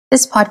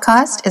This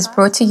podcast is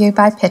brought to you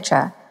by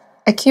Picture,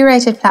 a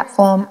curated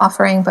platform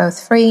offering both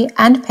free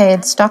and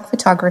paid stock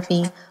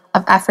photography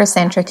of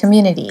Afrocentric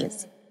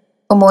communities.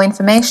 For more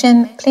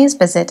information, please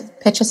visit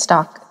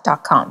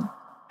picturestock.com.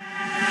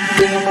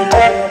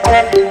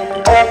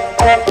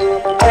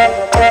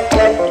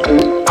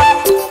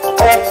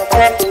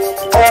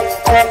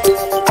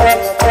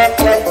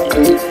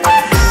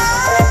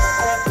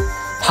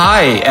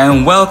 Hi,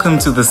 and welcome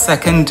to the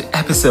second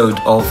episode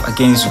of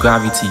Against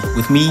Gravity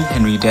with me,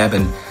 Henry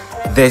Deben.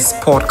 This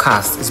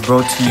podcast is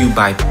brought to you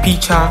by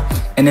Picture,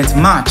 and it's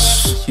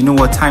March. You know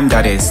what time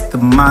that is? The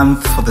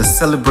month for the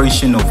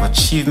celebration of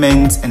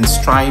achievements and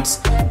strides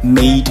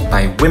made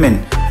by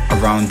women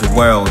around the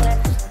world.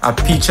 At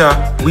Picture,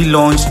 we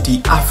launched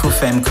the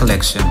Afrofem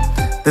collection.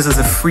 This is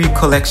a free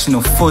collection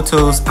of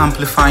photos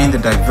amplifying the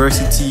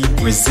diversity,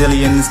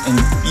 resilience, and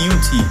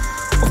beauty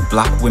of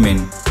Black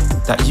women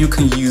that you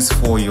can use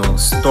for your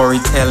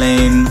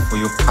storytelling, for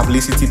your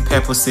publicity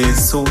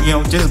purposes. So,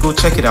 just go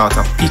check it out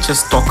at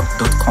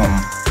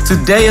picturestock.com.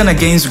 Today on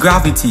Against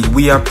Gravity,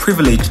 we are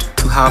privileged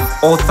to have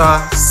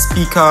author,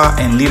 speaker,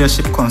 and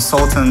leadership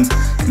consultant,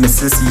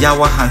 Mrs.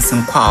 Yawa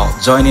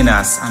Hansen-Quao, joining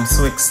us. I'm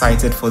so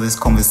excited for this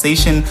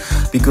conversation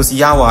because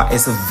Yawa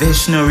is a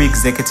visionary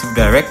executive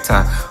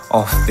director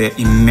of the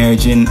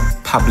Emerging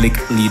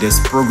Public Leaders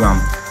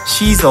Program.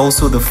 She's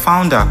also the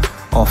founder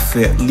of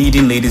the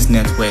Leading Ladies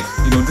Network.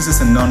 This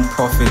is a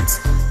non-profit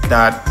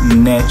that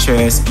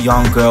nurtures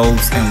young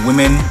girls and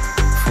women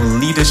for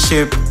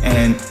leadership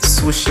and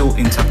social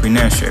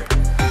entrepreneurship.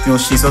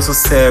 She's also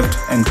served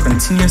and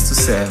continues to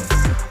serve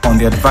on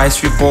the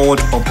advisory board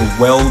of the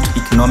World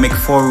Economic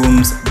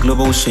Forum's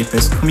Global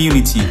Shapers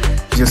Community.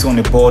 She's also on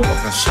the board of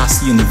the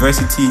Shashi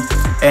University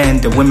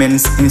and the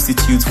Women's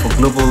Institute for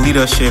Global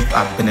Leadership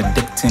at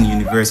Benedictine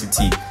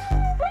University.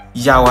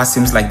 Yawa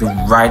seems like the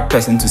right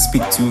person to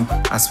speak to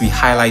as we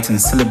highlight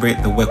and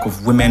celebrate the work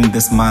of women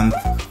this month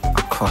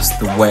across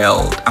the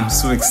world. I'm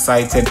so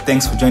excited.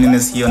 Thanks for joining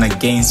us here on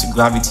Against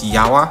Gravity,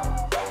 Yawa.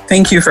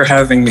 Thank you for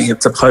having me.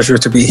 It's a pleasure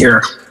to be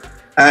here.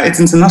 It's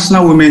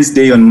International Women's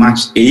Day on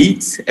March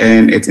 8th,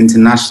 and it's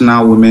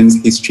International Women's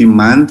History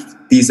Month.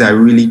 These are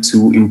really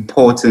two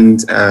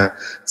important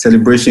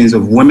celebrations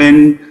of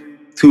women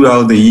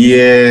throughout the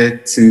year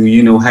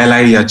to,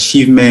 highlight their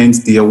achievements,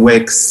 their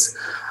works.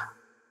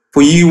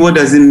 For you, what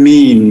does it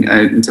mean,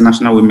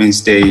 International Women's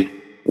Day?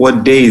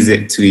 What day is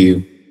it to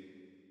you?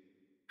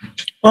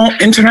 Well,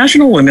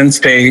 International Women's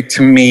Day,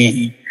 to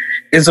me,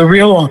 is a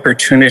real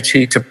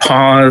opportunity to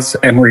pause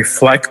and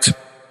reflect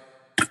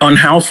on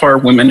how far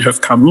women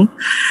have come,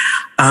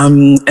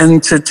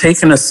 and to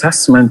take an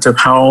assessment of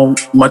how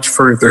much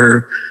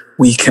further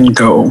we can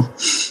go.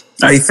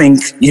 I think,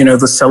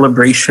 the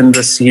celebration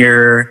this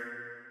year,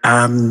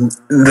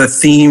 the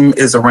theme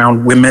is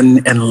around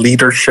women and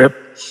leadership.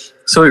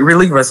 So it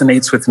really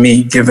resonates with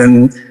me,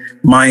 given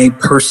my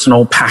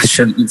personal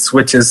passions,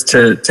 which is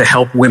to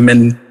help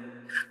women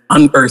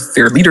unearth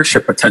their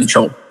leadership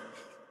potential.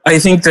 I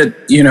think that,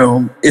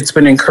 it's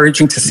been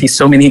encouraging to see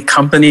so many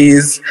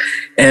companies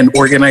and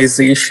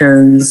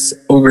organizations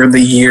over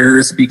the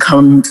years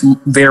become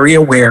very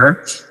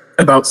aware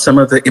about some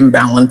of the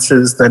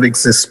imbalances that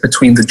exist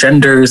between the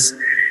genders.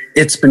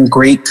 It's been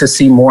great to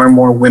see more and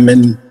more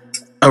women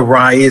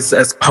arise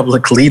as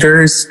public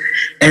leaders.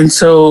 And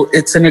so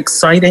it's an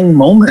exciting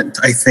moment,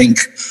 I think,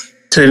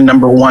 to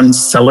number one,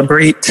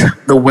 celebrate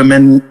the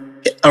women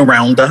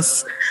around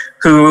us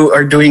who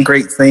are doing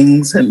great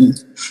things, and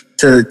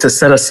to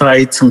set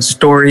aside some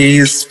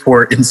stories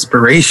for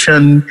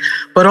inspiration,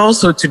 but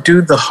also to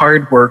do the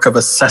hard work of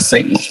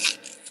assessing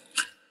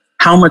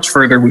how much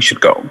further we should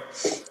go.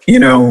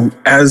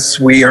 As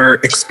we are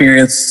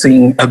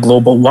experiencing a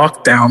global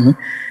lockdown,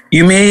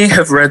 you may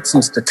have read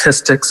some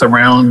statistics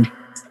around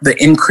the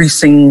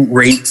increasing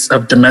rates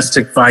of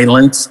domestic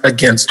violence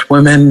against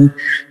women.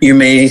 You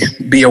may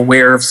be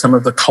aware of some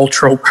of the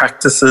cultural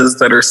practices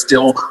that are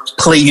still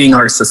plaguing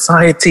our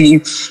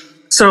society.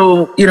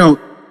 So,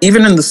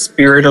 even in the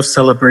spirit of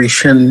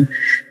celebration,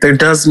 there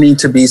does need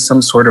to be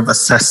some sort of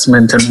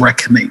assessment and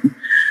reckoning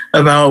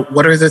about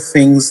what are the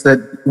things that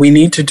we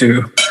need to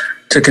do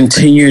to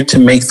continue to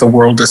make the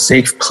world a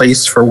safe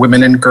place for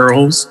women and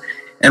girls,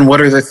 and what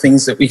are the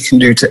things that we can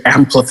do to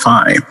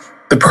amplify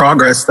the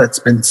progress that's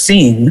been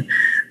seen,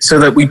 so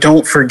that we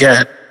don't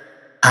forget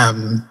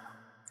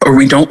or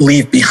we don't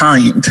leave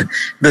behind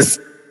this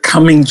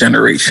coming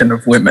generation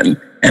of women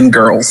and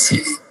girls.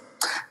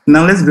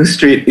 Now let's go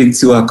straight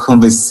into our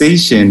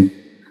conversation,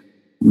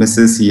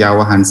 Mrs.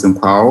 Yawa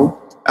Hansen-Quao.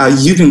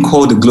 You've been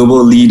called a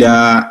global leader,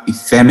 a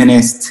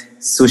feminist,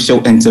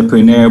 social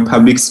entrepreneur,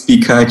 public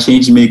speaker,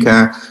 change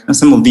maker, and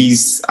some of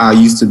these are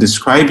used to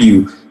describe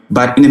you.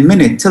 But in a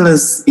minute, tell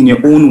us in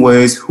your own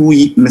words who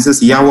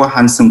Mrs. Yawa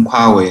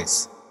Hansen-Quao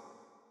is.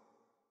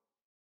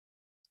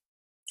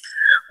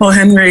 Well,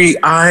 Henry,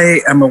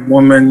 I am a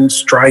woman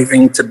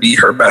striving to be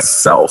her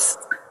best self.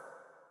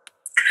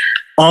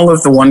 All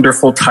of the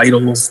wonderful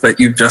titles that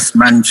you've just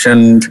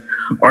mentioned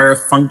are a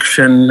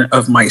function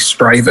of my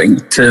striving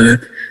to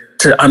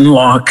to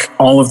unlock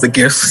all of the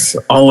gifts,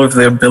 all of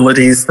the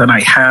abilities that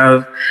I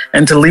have,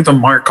 and to leave a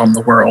mark on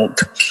the world.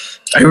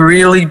 I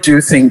really do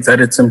think that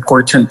it's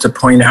important to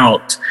point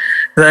out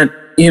that,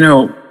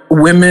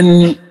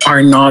 women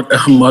are not a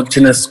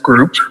homogenous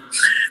group.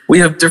 We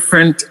have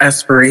different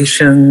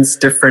aspirations,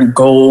 different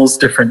goals,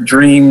 different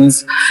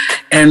dreams.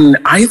 And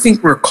I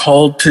think we're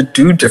called to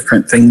do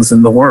different things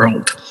in the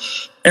world.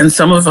 And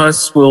some of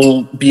us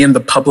will be in the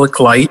public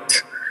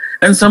light,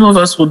 and some of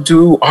us will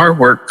do our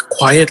work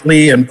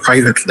quietly and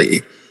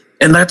privately.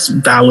 And that's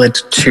valid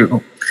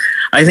too.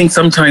 I think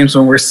sometimes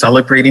when we're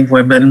celebrating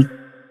women,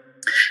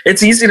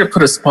 it's easy to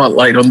put a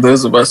spotlight on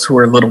those of us who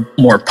are a little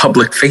more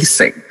public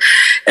facing.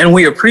 And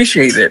we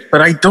appreciate it,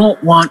 but I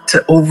don't want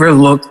to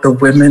overlook the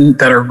women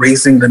that are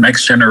raising the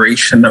next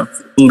generation of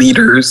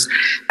leaders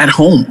at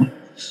home.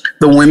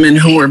 The women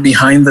who are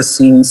behind the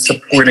scenes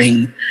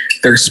supporting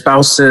their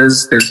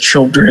spouses, their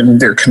children,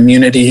 their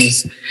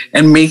communities,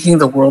 and making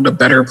the world a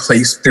better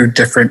place through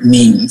different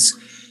means.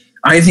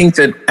 I think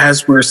that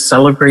as we're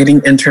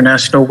celebrating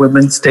International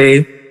Women's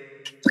Day,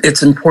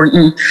 it's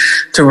important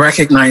to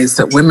recognize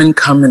that women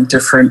come in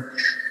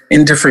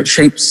different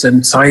shapes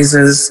and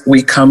sizes.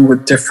 We come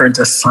with different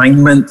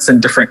assignments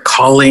and different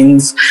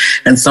callings,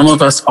 and some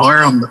of us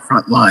are on the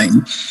front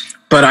line.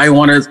 But I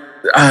want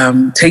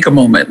to take a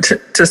moment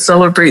to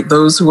celebrate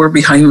those who are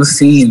behind the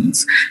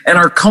scenes and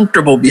are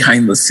comfortable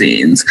behind the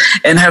scenes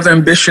and have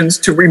ambitions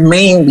to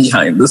remain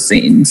behind the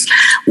scenes.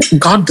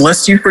 God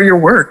bless you for your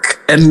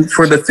work and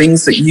for the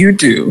things that you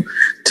do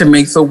to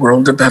make the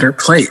world a better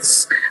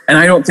place. And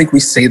I don't think we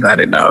say that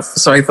enough.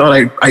 So I thought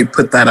I'd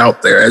put that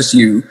out there as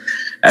you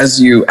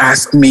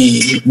ask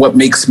me what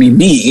makes me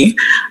me.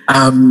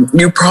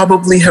 You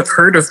probably have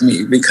heard of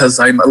me because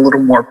I'm a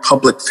little more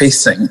public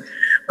facing.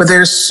 But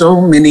there's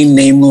so many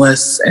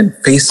nameless and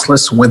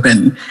faceless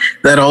women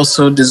that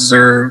also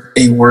deserve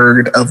a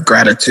word of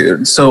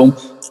gratitude. So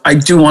I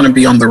do want to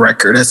be on the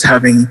record as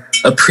having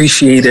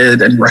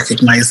appreciated and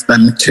recognized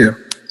them too.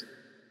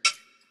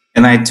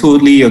 And I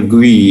totally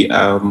agree.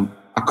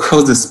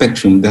 Across the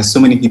spectrum, there's so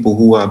many people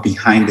who are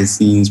behind the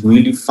scenes,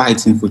 really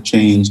fighting for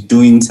change,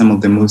 doing some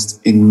of the most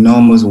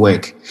enormous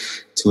work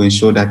to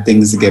ensure that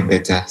things get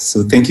better.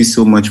 So thank you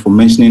so much for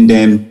mentioning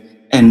them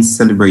and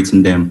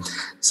celebrating them.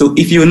 So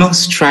if you're not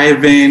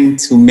striving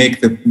to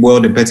make the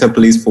world a better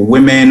place for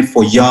women,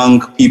 for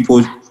young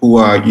people who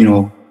are,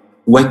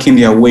 working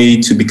their way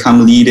to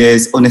become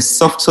leaders on a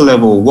softer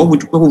level, what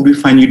would we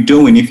find you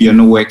doing if you're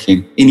not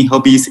working? Any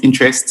hobbies,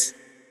 interests?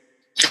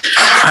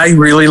 I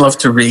really love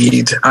to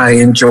read. I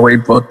enjoy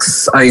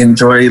books. I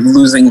enjoy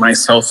losing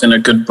myself in a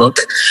good book.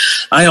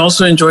 I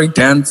also enjoy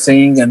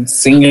dancing and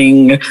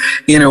singing.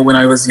 When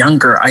I was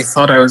younger, I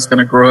thought I was going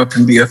to grow up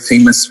and be a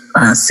famous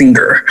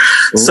singer.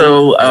 Ooh.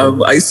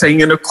 So I sang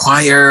in a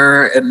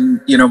choir,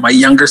 and, my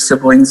younger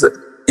siblings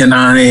and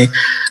I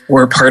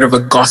were part of a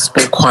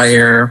gospel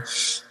choir.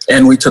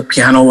 And we took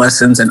piano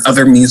lessons and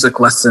other music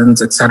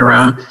lessons,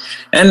 etc.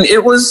 And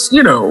it was,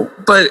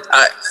 but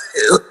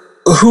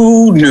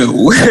who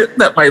knew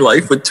that my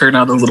life would turn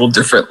out a little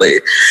differently?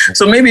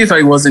 So maybe if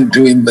I wasn't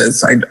doing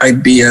this,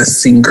 I'd be a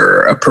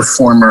singer, a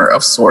performer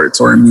of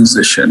sorts, or a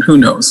musician. Who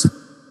knows?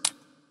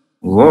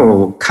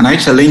 Whoa. Can I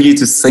challenge you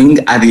to sing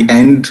at the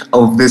end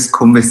of this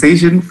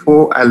conversation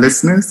for our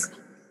listeners?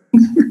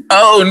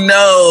 Oh,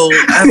 no.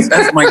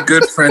 As my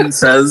good friend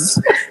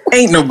says,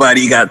 ain't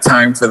nobody got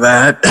time for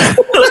that.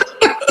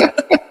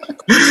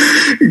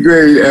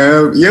 Great.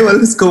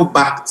 Let's go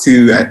back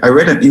to, I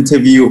read an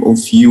interview of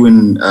you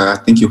in, I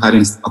think you had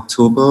in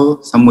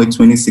October, somewhere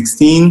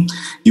 2016.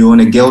 You were on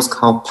a Girl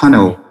Scout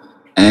panel.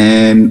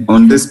 And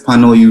on this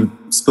panel, you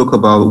spoke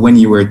about when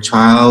you were a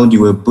child,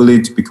 you were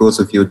bullied because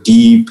of your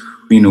deep,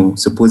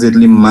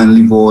 supposedly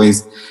manly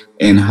voice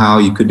and how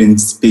you couldn't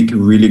speak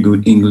really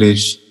good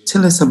English.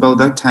 Tell us about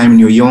that time in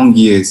your young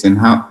years and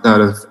how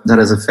that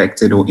has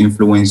affected or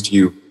influenced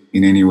you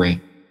in any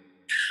way.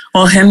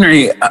 Well,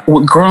 Henry,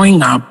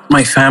 growing up,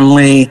 my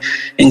family,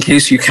 in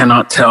case you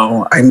cannot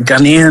tell, I'm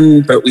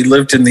Ghanaian, but we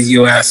lived in the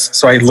U.S.,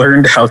 so I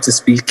learned how to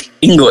speak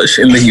English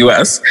in the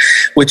U.S.,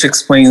 which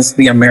explains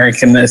the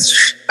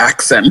Americanish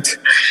accent.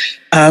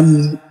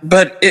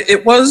 But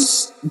it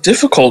was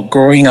difficult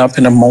growing up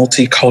in a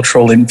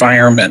multicultural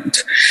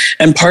environment.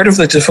 And part of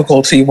the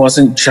difficulty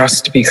wasn't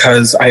just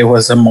because I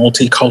was a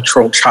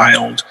multicultural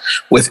child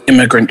with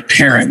immigrant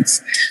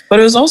parents, but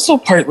it was also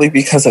partly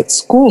because at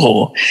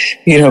school,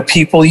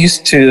 people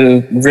used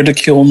to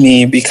ridicule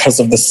me because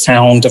of the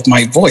sound of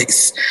my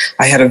voice.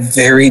 I had a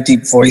very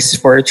deep voice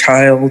for a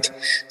child.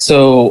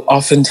 So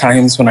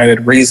oftentimes when I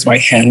would raise my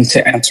hand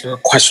to answer a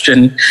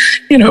question,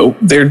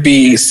 there'd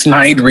be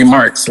snide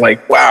remarks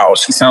like, wow,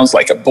 she sounds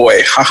like a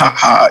boy. Ha ha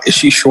ha. Is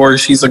she sure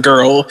she's a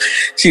girl?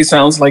 She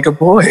sounds like a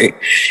boy.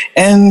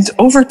 And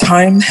over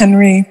time,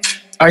 Henry,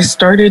 I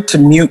started to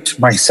mute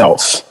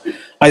myself.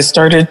 I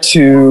started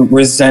to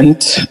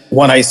resent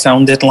what I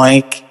sounded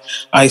like.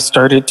 I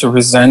started to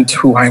resent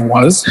who I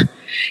was.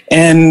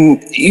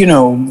 And,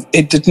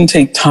 it didn't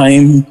take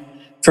time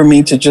for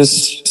me to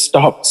just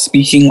stop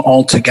speaking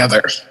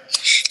altogether.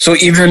 So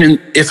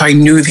even if I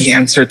knew the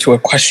answer to a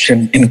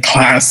question in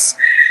class,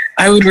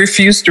 I would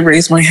refuse to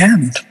raise my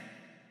hand.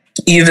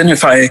 Even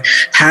if I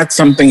had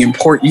something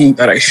important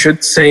that I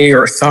should say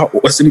or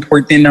thought was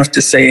important enough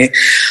to say,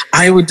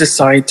 I would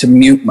decide to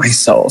mute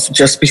myself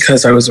just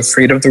because I was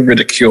afraid of the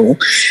ridicule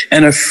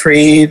and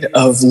afraid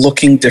of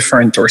looking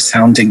different or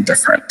sounding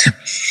different.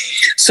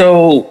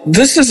 So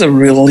this is a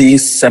really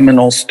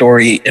seminal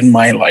story in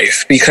my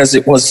life because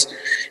it was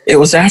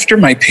after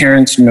my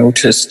parents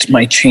noticed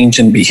my change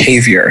in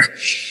behavior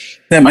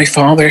that my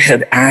father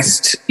had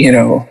asked,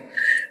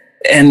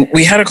 and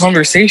we had a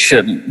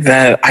conversation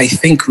that I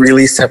think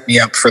really set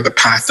me up for the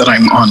path that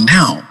I'm on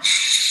now.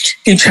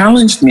 He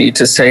challenged me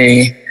to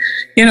say,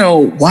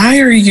 why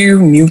are you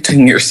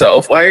muting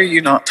yourself? Why are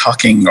you not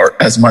talking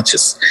as much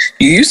as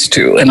you used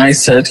to? And I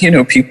said,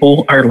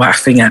 people are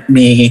laughing at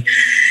me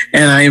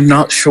and I am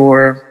not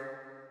sure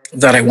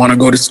that I want to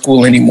go to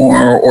school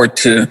anymore or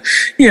to,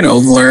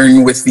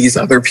 learn with these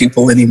other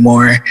people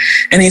anymore.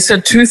 And he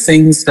said two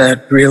things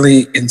that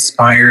really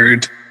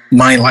inspired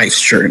my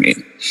life's journey.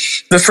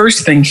 The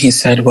first thing he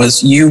said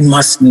was, you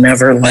must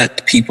never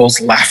let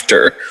people's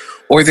laughter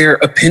or their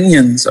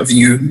opinions of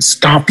you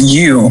stop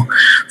you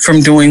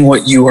from doing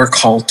what you are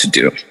called to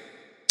do.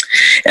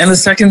 And the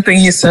second thing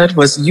he said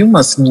was, you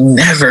must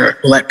never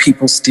let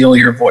people steal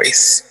your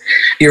voice.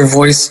 Your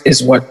voice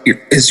is what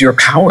is your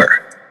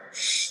power.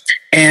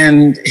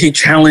 And he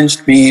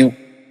challenged me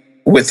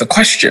with a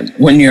question.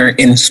 When you're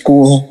in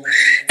school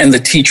and the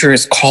teacher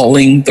is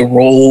calling the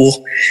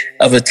roll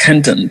of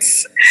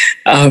attendance,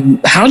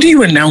 how do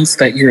you announce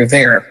that you're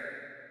there?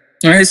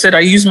 And I said, I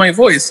use my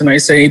voice and I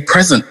say,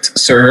 present,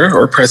 sir,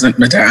 or present,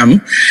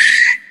 madam.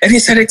 And he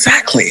said,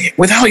 exactly.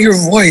 Without your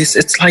voice,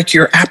 it's like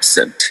you're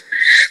absent.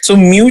 So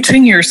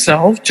muting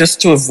yourself just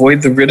to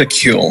avoid the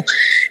ridicule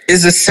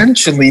is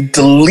essentially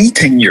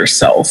deleting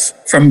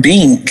yourself from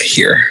being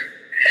here.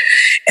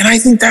 And I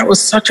think that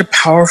was such a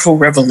powerful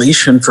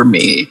revelation for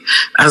me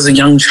as a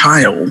young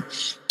child,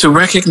 to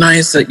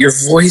recognize that your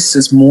voice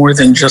is more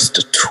than just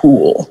a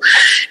tool.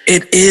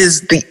 It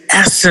is the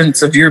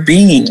essence of your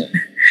being.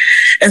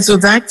 And so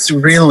that's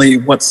really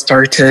what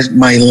started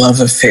my love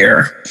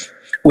affair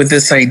with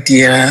this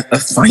idea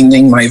of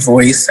finding my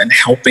voice and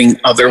helping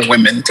other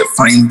women to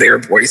find their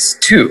voice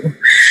too,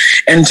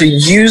 and to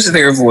use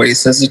their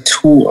voice as a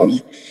tool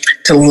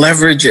to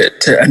leverage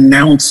it, to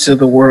announce to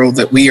the world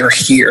that we are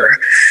here,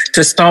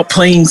 to stop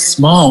playing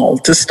small,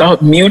 to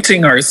stop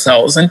muting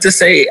ourselves, and to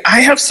say,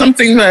 I have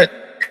something that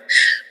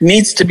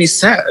needs to be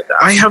said.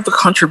 I have the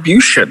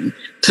contribution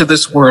to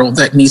this world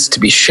that needs to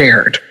be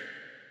shared.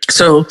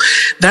 So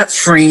that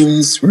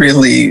frames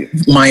really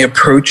my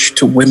approach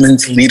to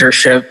women's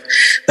leadership.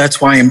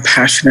 That's why I'm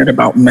passionate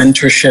about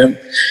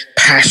mentorship,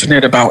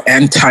 passionate about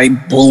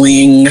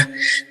anti-bullying,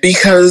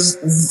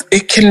 because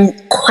it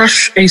can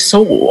crush a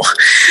soul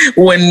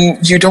when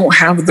you don't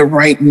have the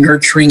right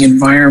nurturing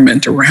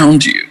environment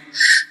around you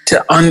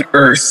to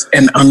unearth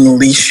and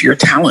unleash your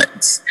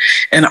talents.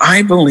 And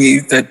I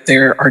believe that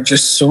there are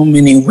just so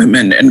many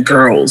women and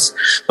girls,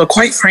 but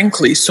quite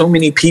frankly, so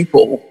many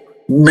people,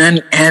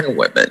 men and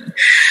women,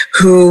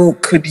 who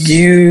could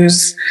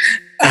use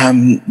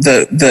the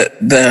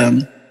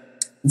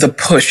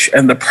push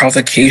and the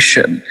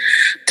provocation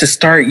to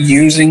start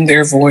using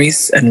their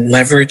voice and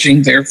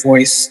leveraging their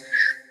voice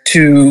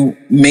to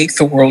make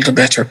the world a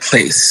better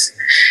place.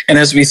 And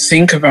as we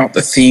think about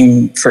the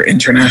theme for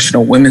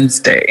International Women's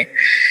Day,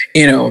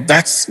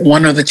 that's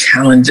one of the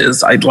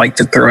challenges I'd like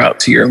to throw out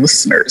to your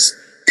listeners.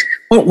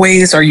 What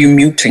ways are you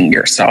muting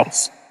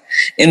yourself?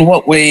 In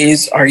what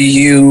ways are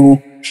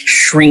you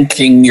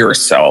shrinking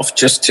yourself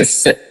just to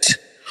fit?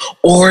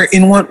 Or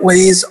in what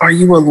ways are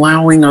you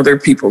allowing other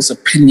people's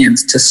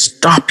opinions to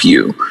stop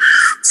you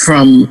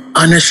from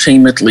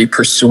unashamedly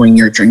pursuing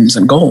your dreams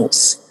and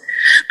goals?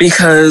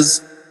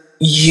 Because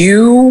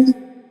you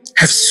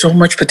have so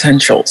much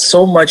potential,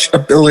 so much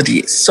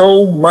ability,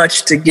 so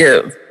much to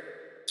give.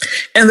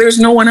 And there's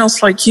no one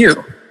else like you.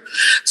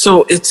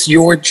 So it's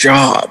your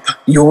job,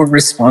 your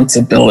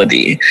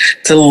responsibility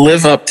to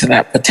live up to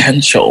that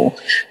potential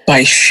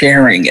by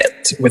sharing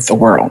it with the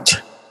world.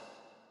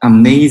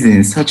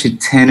 Amazing. Such a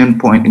turning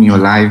point in your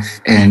life.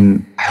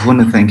 And I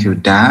want to thank your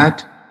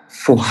dad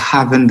for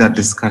having that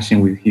discussion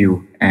with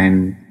you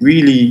and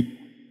really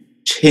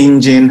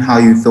changing how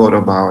you thought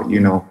about,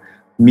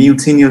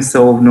 muting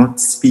yourself, not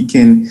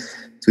speaking,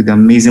 to the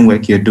amazing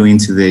work you're doing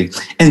today.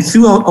 And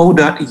throughout all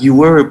that, you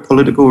were a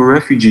political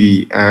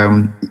refugee.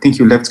 I think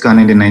you left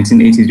Ghana in the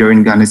 1980s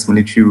during Ghana's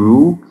military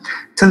rule.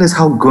 Tell us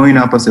how growing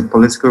up as a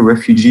political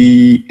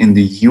refugee in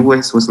the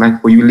US was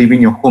like for you,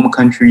 leaving your home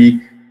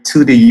country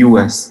to the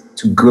US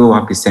to grow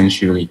up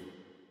essentially.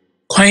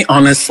 Quite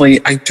honestly,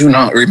 I do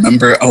not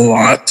remember a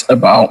lot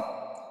about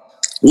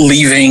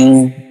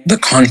leaving the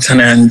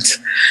continent,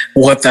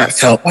 what that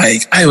felt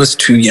like. I was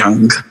too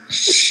young.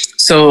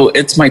 So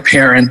it's my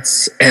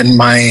parents and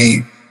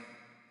my,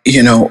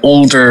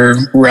 older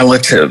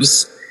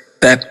relatives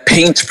that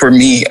paint for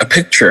me a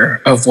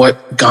picture of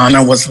what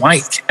Ghana was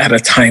like at a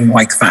time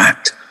like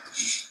that.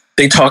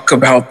 They talk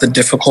about the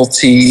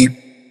difficulty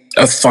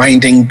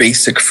finding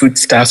basic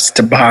foodstuffs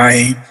to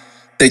buy.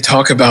 They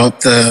talk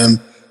about the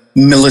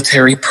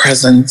military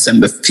presence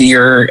and the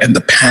fear and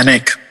the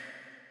panic.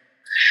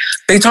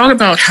 They talk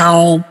about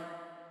how,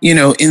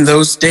 in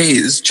those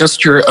days,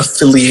 just your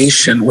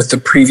affiliation with the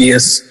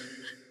previous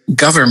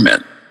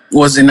government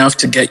was enough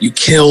to get you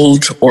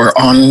killed or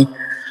on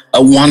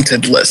a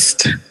wanted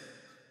list.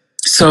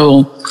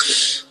 So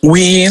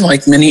we,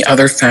 like many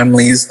other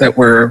families that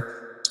were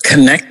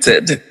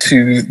connected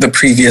to the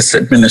previous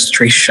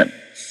administration,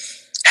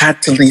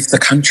 had to leave the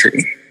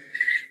country.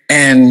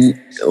 And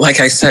like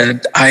I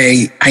said,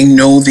 I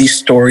know these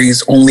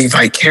stories only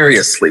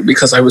vicariously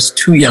because I was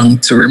too young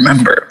to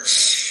remember.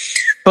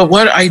 But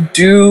what I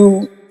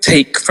do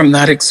take from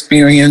that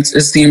experience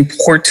is the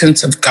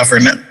importance of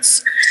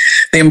governance,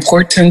 the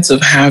importance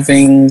of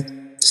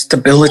having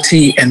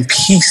stability and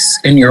peace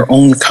in your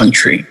own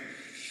country.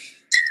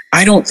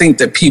 I don't think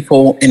that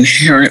people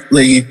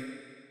inherently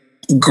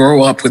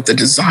grow up with the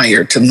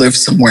desire to live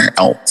somewhere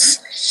else.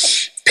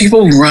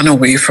 People run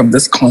away from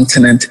this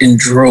continent in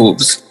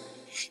droves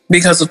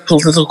because of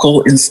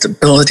political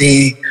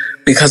instability,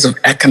 because of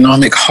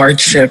economic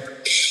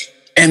hardship,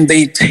 and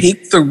they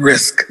take the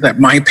risk that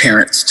my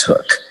parents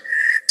took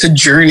to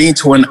journey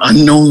to an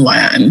unknown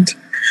land,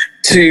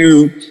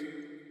 to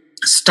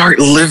start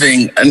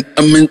living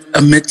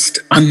amidst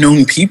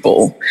unknown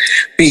people,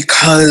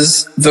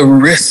 because the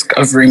risk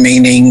of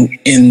remaining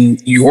in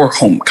your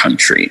home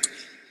country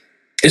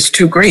is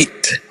too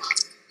great.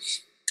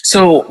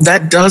 So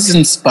that does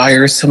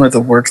inspire some of the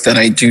work that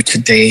I do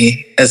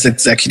today as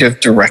executive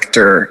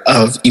director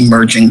of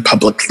Emerging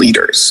Public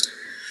Leaders.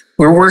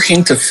 We're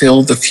working to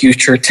fill the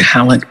future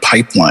talent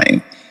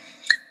pipeline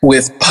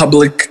with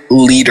public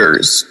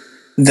leaders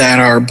that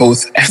are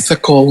both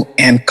ethical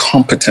and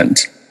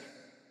competent,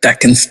 that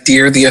can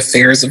steer the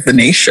affairs of the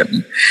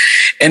nation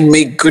and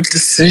make good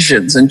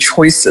decisions and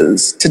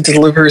choices to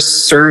deliver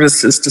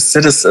services to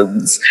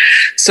citizens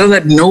so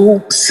that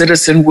no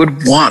citizen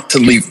would want to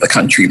leave the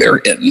country they're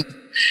in,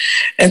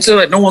 and so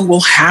that no one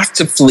will have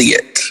to flee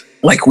it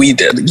like we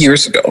did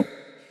years ago.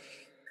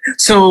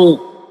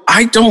 So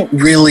I don't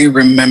really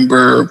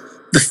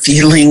remember the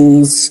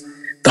feelings,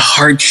 the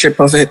hardship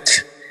of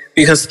it,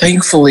 because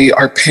thankfully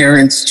our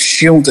parents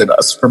shielded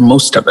us from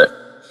most of it.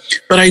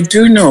 But I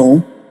do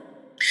know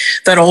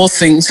that all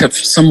things have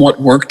somewhat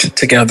worked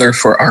together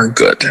for our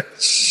good.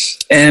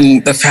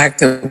 And the fact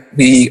that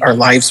our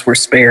lives were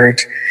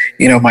spared,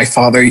 my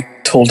father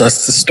told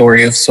us the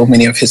story of so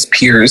many of his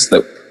peers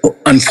that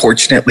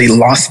unfortunately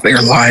lost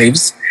their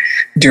lives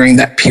during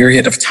that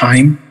period of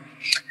time.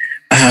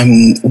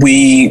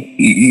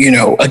 We,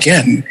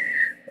 again,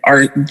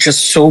 are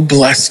just so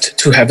blessed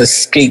to have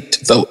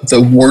escaped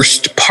the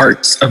worst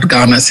parts of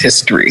Ghana's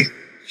history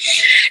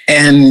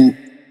and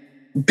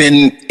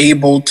been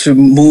able to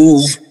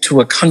move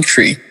to a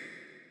country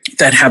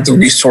that had the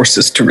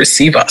resources to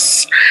receive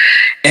us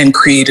and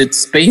created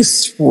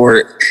space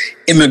for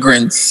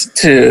immigrants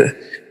to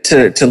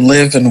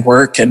live and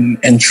work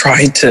and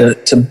try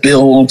to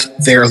build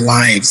their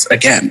lives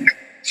again.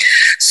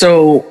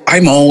 So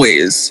I'm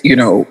always,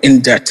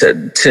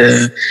 indebted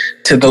to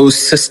those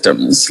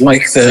systems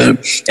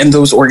and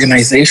those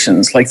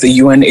organizations like the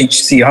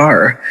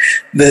UNHCR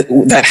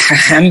that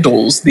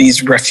handles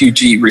these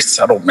refugee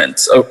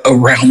resettlements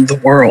around the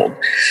world,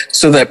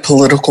 so that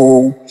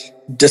political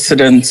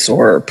dissidents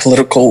or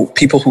political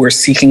people who are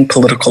seeking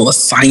political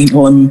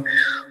asylum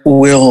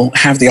will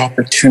have the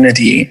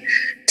opportunity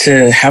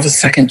to have a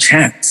second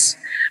chance,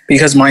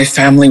 because my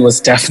family was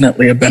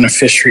definitely a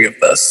beneficiary of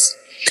this.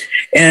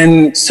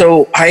 And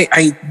so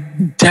I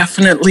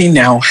definitely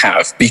now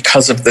have,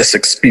 because of this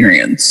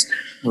experience,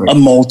 a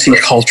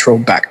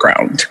multicultural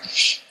background.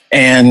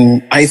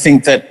 And I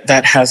think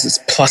that has its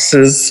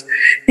pluses.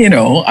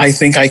 I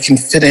think I can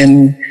fit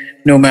in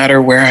no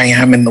matter where I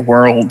am in the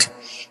world,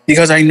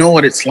 because I know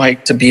what it's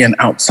like to be an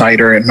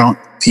outsider and not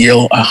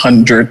feel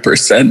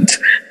 100%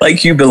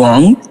 like you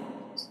belong.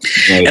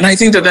 Right. And I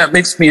think that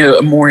makes me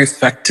a more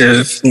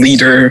effective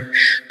leader,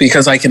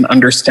 because I can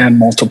understand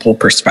multiple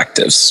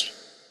perspectives.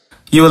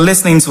 You are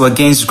listening to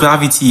Against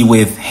Gravity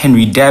with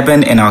Henry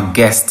Deben, and our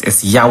guest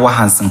is Yawa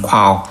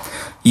Hansen-Quao.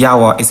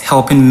 Yawa is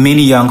helping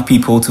many young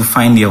people to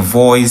find their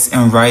voice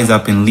and rise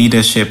up in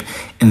leadership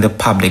in the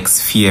public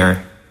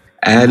sphere.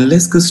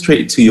 Let's go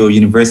straight to your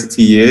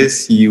university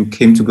years. You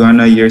came to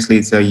Ghana years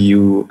later.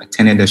 You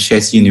attended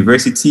Ashesi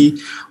University,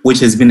 which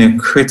has been a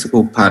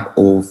critical part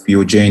of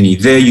your journey.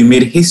 There you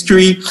made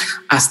history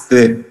as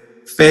the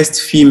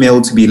first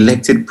female to be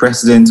elected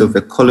president of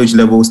a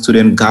college-level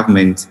student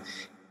government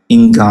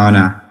in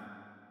Ghana.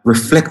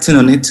 Reflecting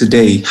on it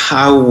today,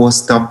 how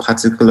was that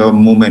particular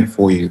moment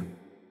for you?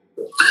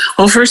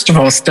 Well, first of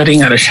all,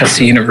 studying at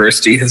Ashesi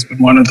University has been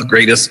one of the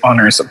greatest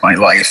honors of my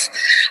life.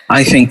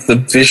 I think the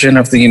vision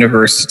of the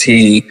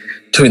university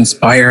to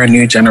inspire a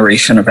new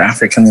generation of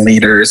African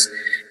leaders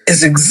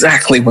is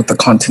exactly what the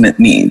continent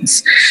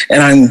needs.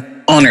 And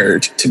I'm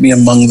honored to be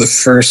among the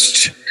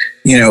first,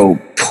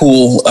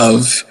 pool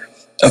of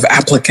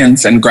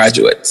applicants and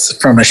graduates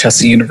from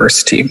Ashesi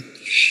University.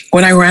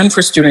 When I ran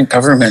for student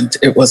government,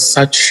 it was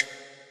such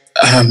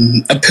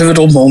a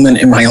pivotal moment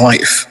in my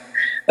life.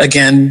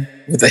 Again,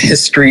 with a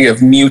history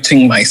of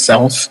muting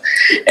myself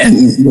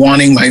and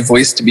wanting my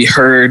voice to be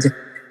heard,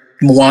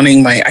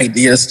 wanting my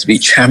ideas to be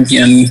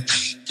championed,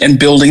 and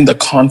building the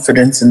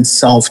confidence in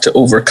self to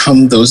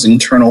overcome those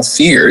internal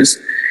fears.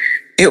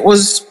 It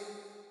was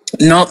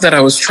not that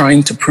I was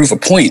trying to prove a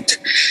point.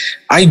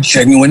 I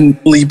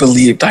genuinely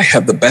believed I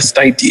had the best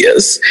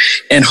ideas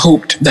and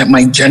hoped that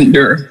my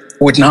gender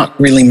would not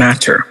really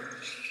matter.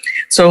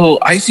 So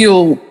I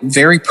feel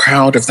very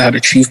proud of that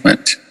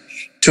achievement,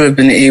 to have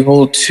been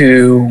able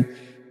to,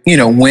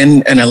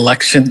 win an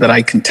election that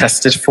I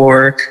contested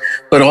for,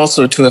 but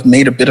also to have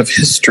made a bit of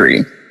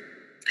history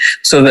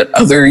so that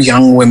other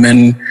young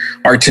women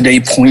are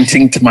today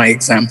pointing to my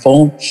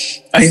example.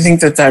 I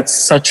think that that's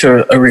such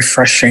a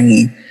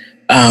refreshing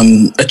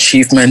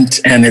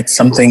achievement, and it's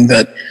something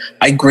that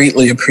I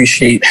greatly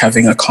appreciate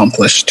having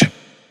accomplished.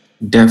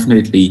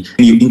 Definitely.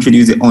 You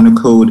introduced the honor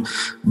code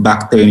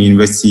back there in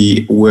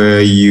university, where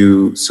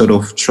you sort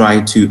of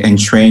try to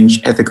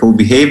entrench ethical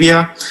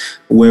behavior,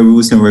 where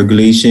rules and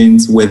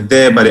regulations were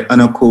there, but the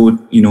honor code,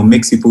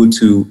 makes people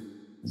to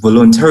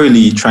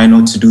voluntarily try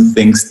not to do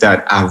things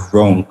that are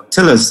wrong.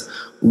 Tell us,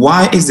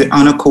 why is the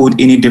honor code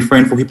any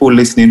different for people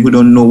listening who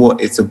don't know what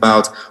it's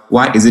about?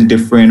 Why is it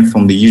different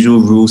from the usual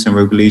rules and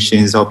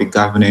regulations that will be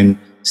governing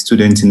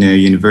students in a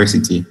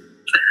university?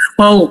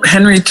 Well,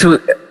 Henry, to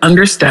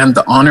understand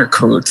the honor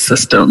code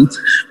system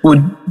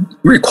would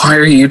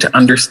require you to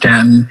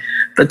understand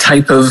the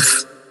type of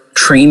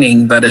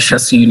training that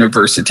Ashesi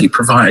University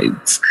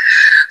provides.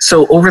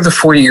 So over the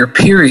 4-year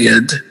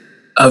period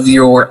of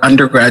your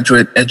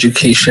undergraduate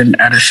education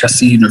at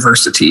Ashesi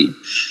University,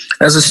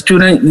 as a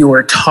student, you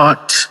are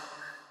taught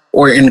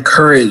or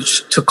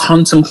encouraged to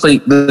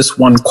contemplate this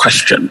one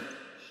question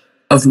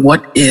of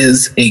what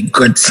is a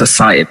good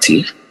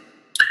society.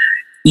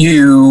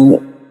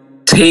 You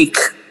take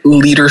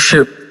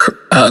leadership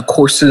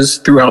courses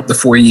throughout the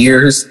 4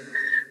 years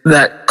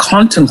that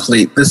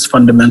contemplate this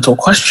fundamental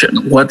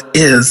question: what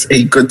is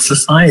a good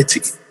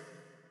society?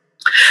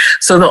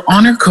 So the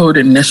Honor Code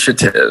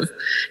initiative,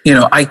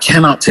 I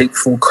cannot take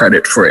full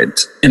credit for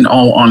it, in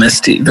all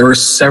honesty. There were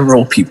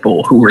several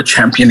people who were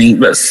championing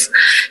this,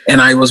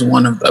 and I was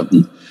one of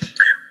them.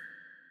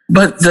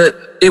 But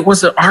it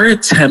was our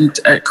attempt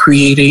at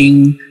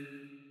creating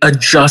a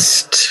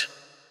just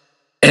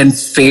and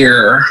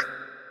fair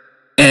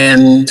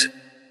and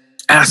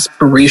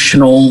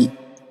aspirational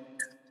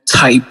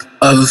type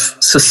of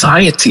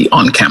society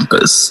on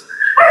campus,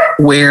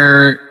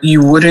 where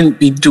you wouldn't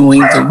be doing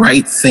the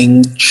right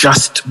thing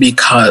just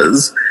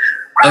because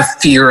of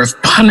fear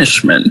of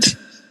punishment,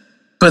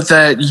 but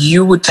that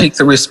you would take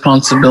the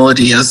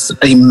responsibility as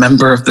a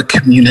member of the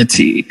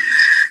community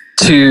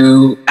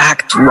to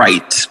act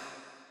right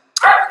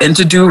and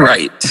to do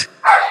right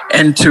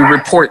and to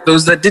report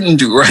those that didn't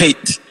do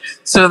right,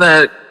 so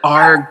that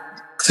our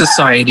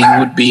society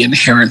would be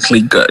inherently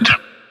good.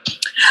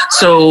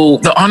 So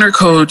the Honor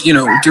Code,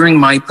 during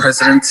my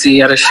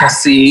presidency at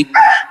Ashesi,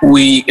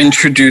 we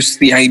introduced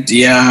the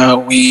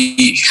idea.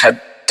 We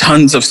had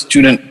tons of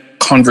student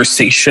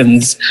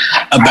conversations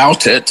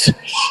about it.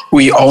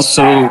 We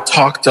also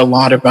talked a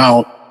lot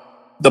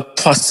about the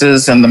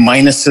pluses and the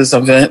minuses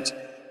of it.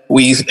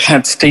 We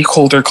had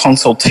stakeholder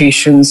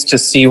consultations to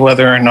see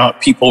whether or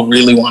not people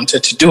really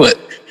wanted to do it.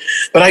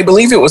 But I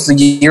believe it was the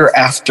year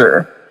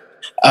after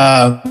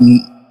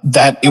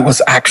that it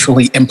was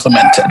actually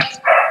implemented.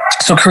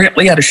 So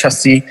currently at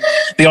Ashesi,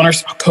 the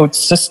Honors Code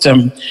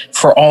system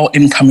for all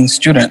incoming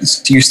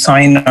students, you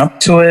sign up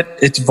to it,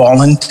 it's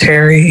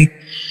voluntary,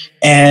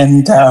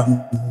 and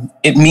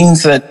it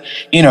means that,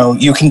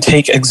 you can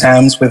take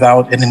exams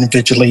without an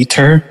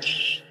invigilator.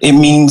 It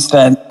means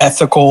that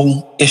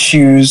ethical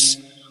issues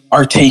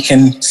are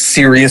taken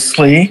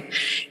seriously.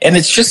 And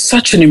it's just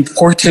such an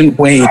important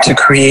way to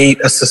create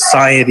a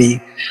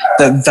society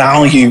that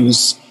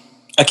values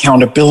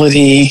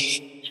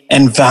accountability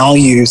and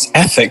values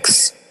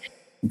ethics.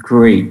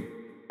 Great.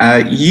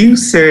 You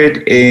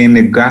said in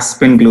a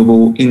Gasping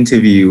Global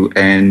interview,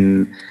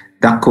 and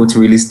that quote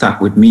really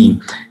stuck with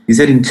me. You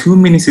said, in too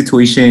many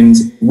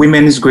situations,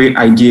 women's great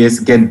ideas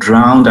get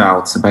drowned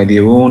out by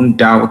their own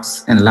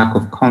doubts and lack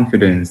of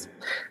confidence.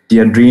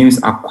 Their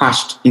dreams are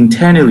quashed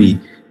internally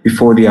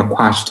before they are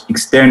quashed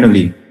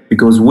externally,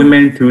 because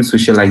women, through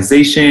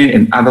socialization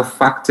and other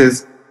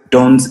factors,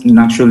 don't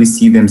naturally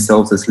see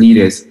themselves as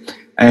leaders.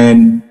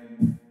 And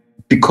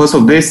because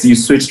of this, you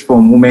switched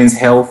from women's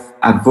health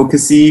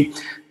advocacy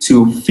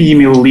to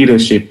female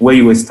leadership, where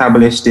you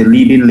established the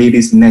Leading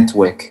Ladies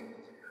Network.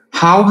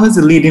 How has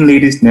the Leading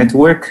Ladies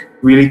Network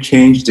really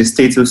changed the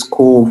status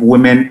quo of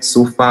women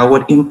so far?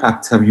 What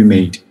impact have you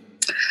made?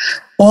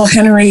 Well,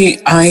 Henry,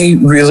 I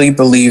really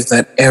believe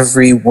that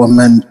every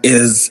woman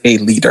is a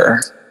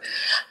leader.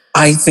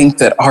 I think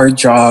that our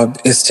job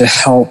is to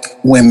help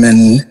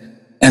women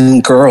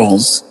and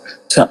girls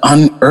to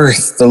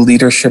unearth the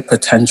leadership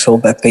potential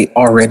that they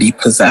already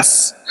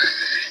possess.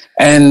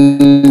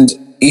 And,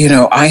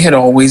 I had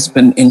always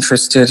been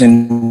interested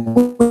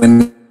in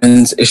women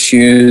women's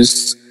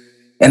issues.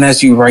 And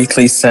as you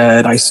rightly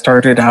said, I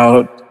started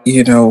out,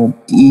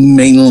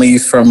 mainly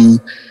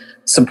from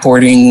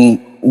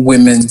supporting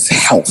women's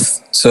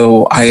health.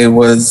 So I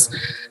was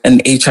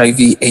an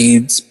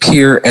HIV/AIDS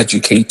peer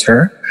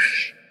educator,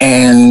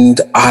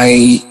 and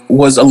I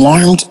was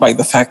alarmed by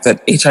the fact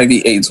that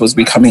HIV/AIDS was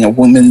becoming a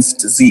woman's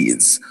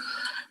disease.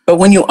 But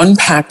when you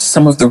unpacked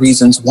some of the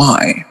reasons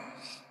why,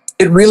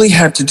 it really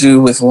had to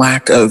do with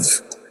lack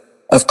of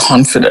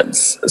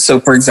confidence. So,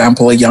 for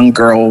example, a young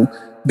girl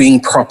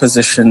being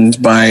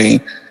propositioned by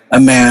a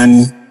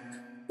man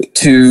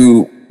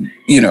to,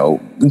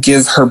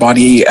 give her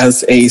body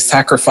as a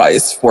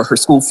sacrifice for her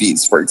school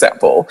fees, for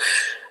example.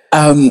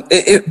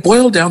 It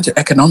boiled down to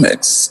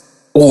economics,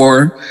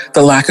 or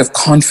the lack of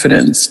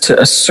confidence to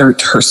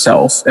assert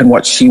herself and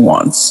what she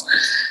wants.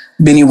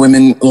 Many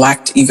women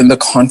lacked even the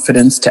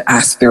confidence to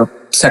ask their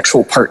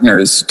sexual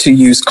partners to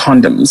use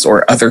condoms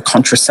or other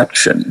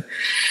contraception.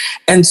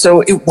 And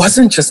so it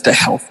wasn't just a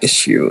health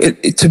issue.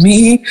 To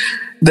me,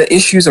 the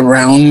issues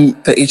around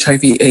the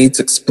HIV/AIDS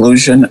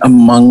explosion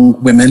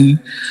among women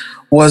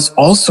was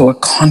also a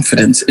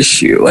confidence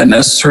issue, an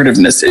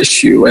assertiveness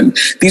issue. And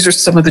these are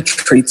some of the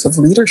traits of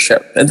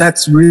leadership. And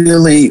that's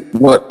really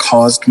what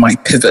caused my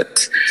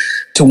pivot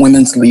to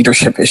women's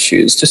leadership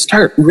issues, to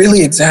start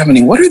really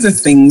examining what are the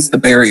things, the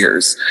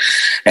barriers.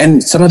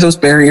 And some of those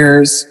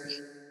barriers,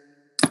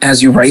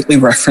 as you rightly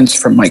referenced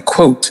from my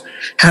quote,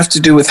 have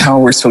to do with how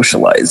we're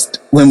socialized.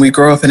 When we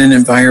grow up in an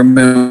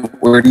environment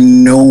where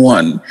no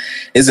one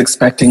is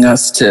expecting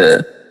us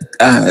to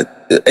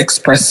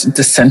express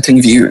dissenting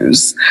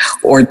views,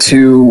 or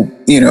to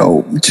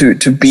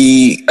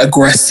be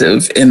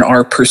aggressive in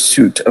our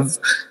pursuit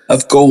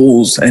of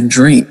goals and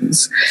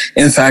dreams.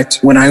 In fact,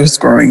 when I was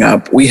growing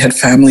up, we had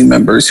family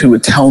members who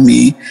would tell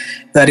me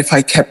that if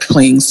I kept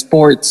playing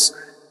sports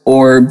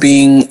or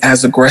being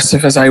as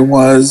aggressive as I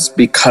was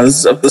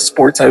because of the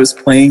sports I was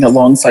playing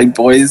alongside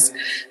boys,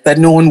 that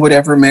no one would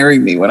ever marry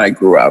me when I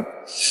grew up.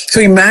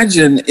 So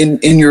imagine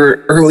in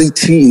your early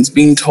teens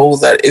being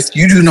told that if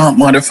you do not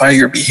modify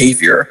your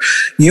behavior,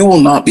 you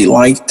will not be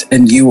liked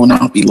and you will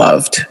not be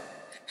loved.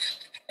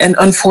 And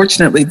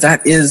unfortunately,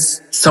 that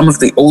is some of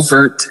the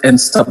overt and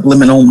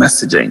subliminal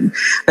messaging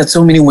that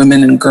so many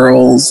women and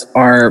girls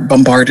are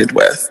bombarded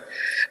with.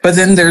 But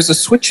then there's a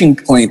switching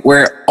point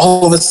where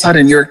all of a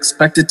sudden you're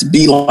expected to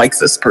be like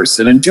this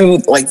person and do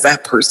like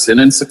that person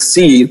and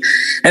succeed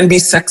and be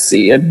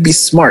sexy and be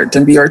smart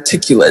and be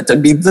articulate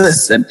and be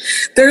this. And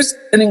there's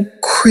an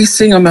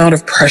increasing amount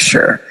of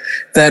pressure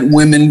that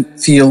women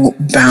feel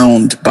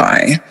bound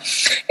by.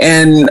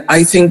 And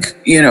I think,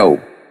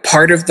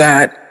 part of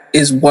that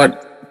is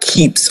what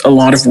keeps a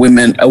lot of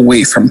women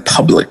away from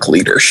public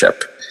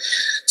leadership.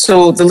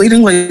 So the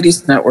Leading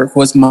Ladies Network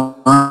was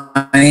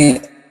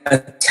my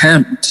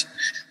attempt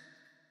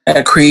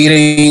at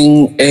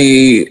creating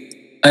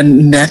a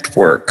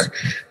network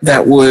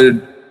that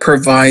would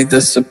provide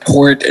the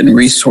support and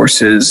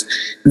resources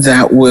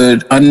that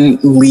would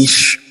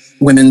unleash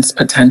women's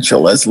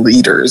potential as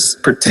leaders,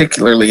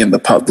 particularly in the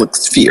public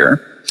sphere.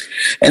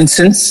 And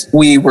since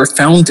we were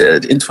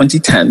founded in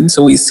 2010,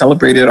 so we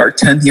celebrated our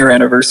 10-year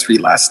anniversary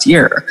last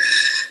year,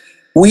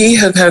 we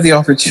have had the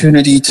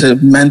opportunity to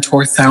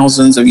mentor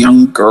thousands of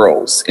young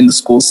girls in the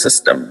school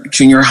system,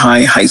 junior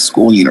high, high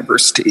school,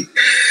 university.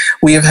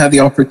 We have had the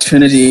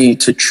opportunity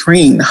to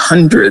train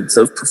hundreds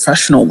of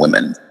professional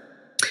women,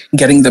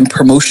 getting them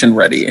promotion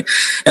ready,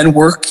 and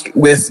work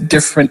with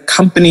different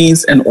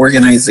companies and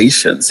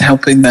organizations,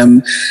 helping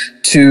them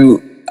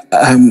to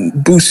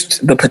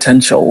boost the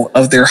potential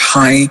of their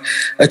high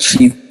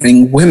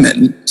achieving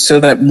women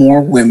so that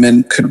more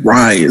women could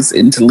rise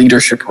into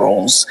leadership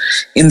roles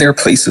in their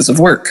places of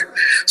work.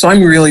 So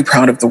I'm really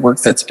proud of the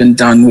work that's been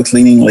done with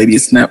Leading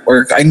Ladies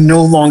Network. I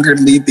no longer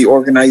lead the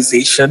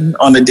organization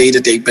on a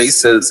day-to-day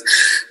basis,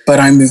 but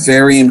I'm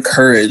very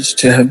encouraged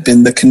to have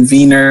been the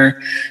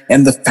convener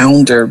and the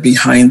founder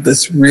behind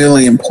this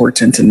really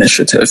important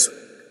initiative.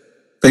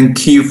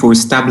 Thank you for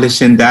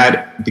establishing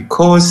that,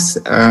 because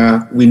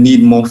we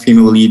need more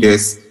female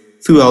leaders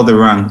throughout the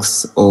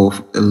ranks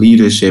of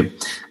leadership.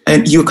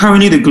 And you're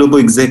currently the Global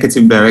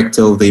Executive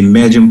Director of the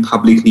Emerging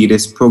Public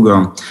Leaders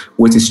Program,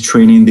 which is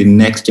training the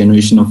next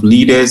generation of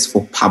leaders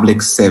for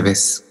public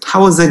service.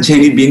 How has that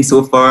journey been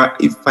so far?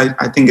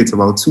 I think it's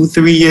about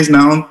 2-3 years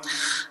now.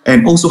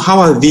 And also, how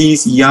are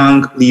these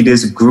young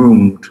leaders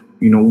groomed?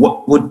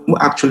 What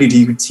actually do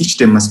you teach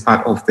them as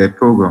part of their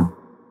program?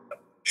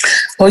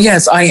 Well,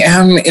 yes, I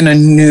am in a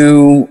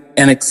new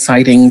and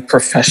exciting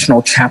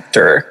professional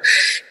chapter.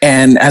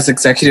 And as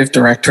Executive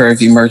Director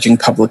of Emerging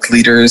Public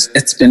Leaders,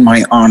 it's been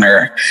my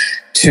honor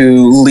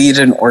to lead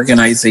an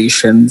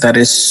organization that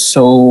is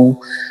so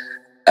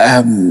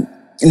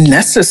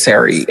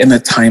necessary in a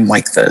time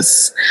like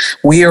this.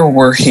 We are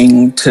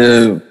working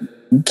to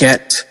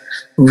get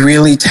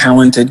really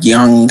talented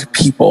young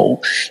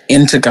people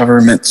into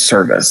government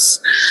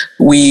service.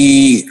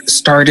 We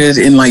started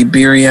in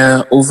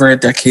Liberia over a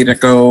decade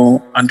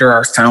ago under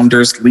our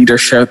founder's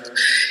leadership,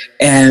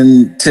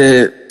 And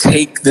to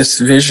take this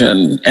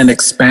vision and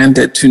expand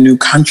it to new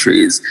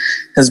countries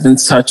has been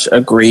such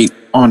a great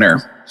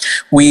honor.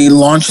 We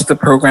launched the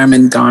program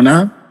in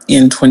Ghana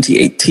in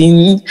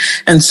 2018,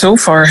 and so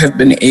far have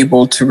been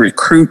able to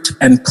recruit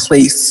and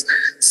place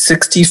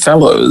 60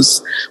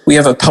 fellows. We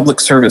have a public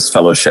service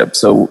fellowship,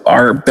 so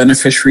our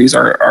beneficiaries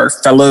are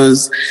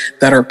fellows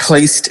that are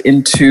placed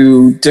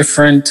into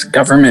different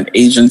government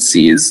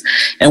agencies,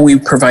 and we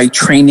provide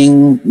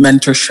training,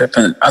 mentorship,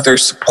 and other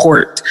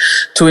support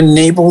to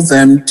enable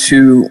them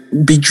to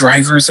be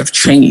drivers of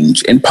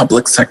change in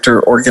public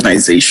sector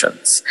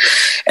organizations.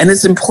 And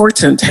it's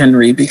important,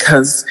 Henry,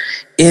 because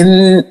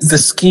in the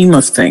scheme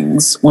of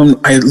things, when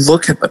I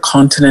look at the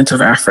continent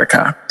of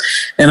Africa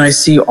and I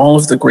see all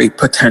of the great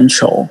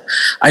potential,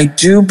 I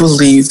do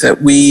believe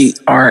that we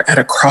are at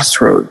a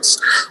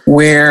crossroads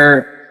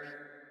where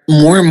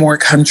more and more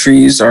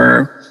countries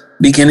are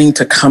beginning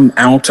to come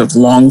out of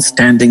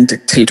long-standing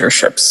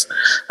dictatorships.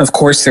 Of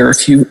course, there are a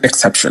few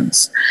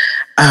exceptions.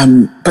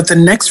 But the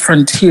next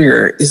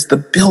frontier is the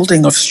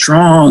building of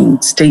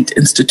strong state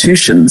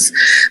institutions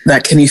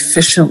that can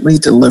efficiently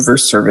deliver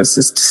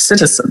services to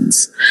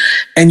citizens.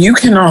 And you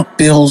cannot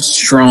build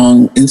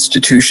strong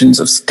institutions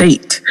of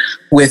state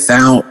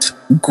without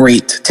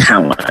great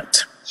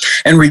talent.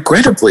 And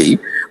regrettably,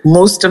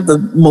 most of the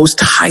most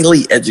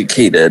highly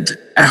educated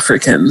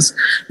Africans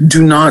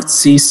do not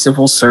see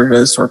civil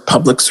service or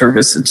public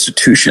service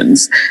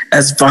institutions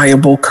as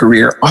viable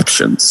career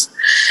options.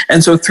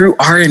 And so through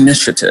our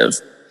initiative,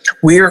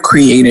 we are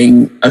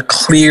creating a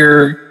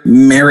clear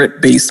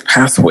merit-based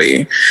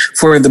pathway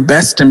for the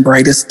best and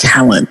brightest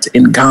talent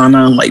in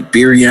Ghana,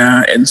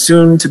 Liberia, and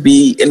soon to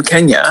be in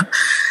Kenya,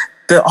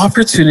 the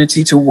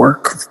opportunity to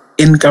work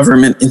in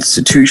government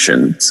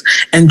institutions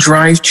and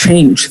drive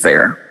change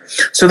there,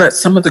 so that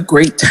some of the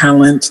great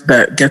talent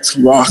that gets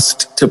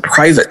lost to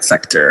private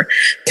sector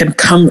can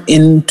come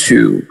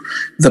into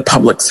the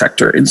public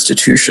sector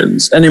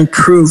institutions and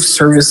improve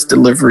service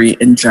delivery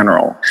in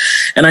general.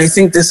 And I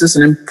think this is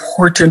an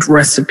important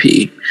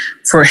recipe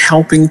for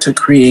helping to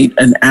create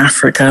an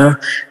Africa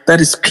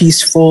that is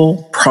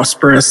peaceful,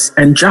 prosperous,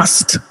 and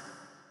just.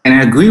 And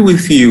I agree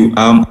with you.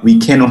 We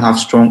cannot have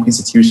strong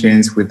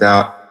institutions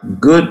without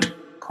good,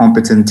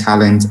 competent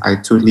talent. I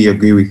totally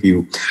agree with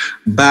you.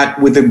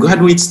 But with the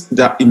graduates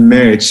that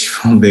emerge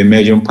from the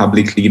Emerging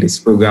Public Leaders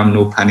Program,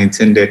 no pun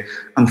intended,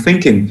 I'm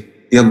thinking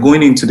they are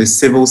going into the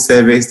civil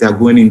service, they are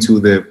going into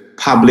the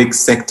public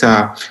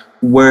sector,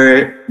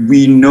 where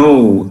we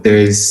know there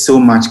is so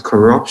much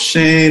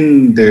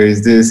corruption, there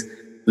is this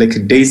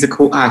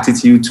lackadaisical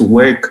attitude to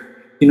work.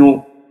 You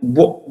know,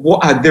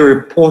 what are they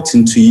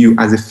reporting to you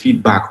as a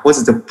feedback? What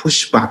is the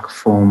pushback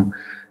from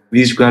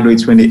these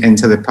graduates when they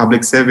enter the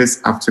public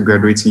service after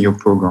graduating your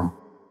program?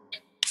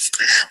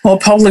 Well,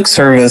 public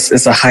service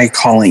is a high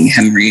calling,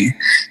 Henry,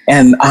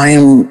 and I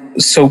am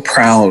so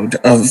proud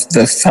of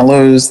the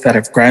fellows that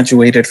have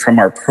graduated from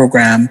our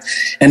program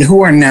and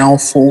who are now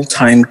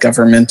full-time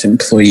government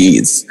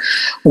employees.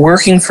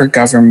 Working for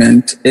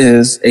government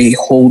is a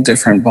whole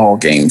different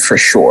ballgame for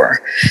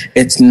sure.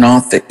 It's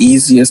not the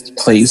easiest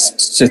place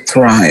to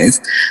thrive,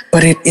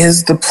 but it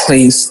is the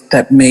place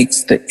that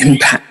makes the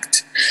impact,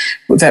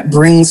 that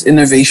brings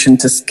innovation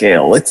to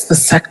scale. It's the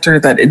sector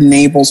that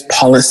enables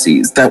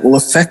policies that will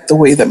affect the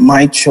way that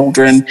my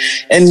children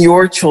and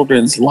your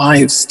children's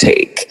lives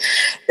take.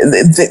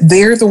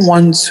 They're the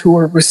ones who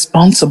are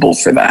responsible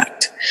for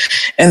that.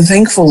 And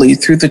thankfully,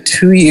 through the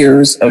 2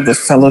 years of the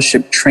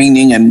fellowship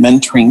training and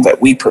mentoring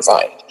that we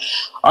provide,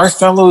 our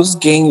fellows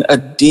gain a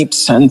deep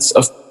sense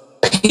of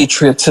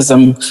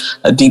patriotism,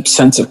 a deep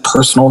sense of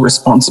personal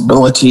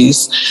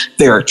responsibilities.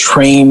 They are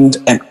trained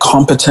and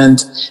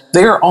competent.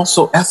 They are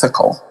also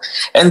ethical.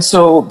 And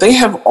so they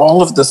have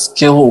all of the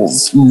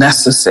skills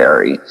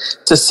necessary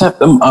to set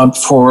them up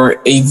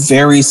for a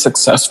very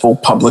successful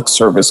public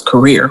service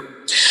career.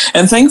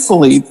 And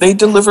thankfully, they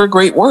deliver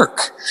great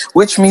work,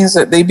 which means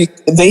that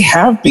they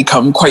have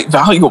become quite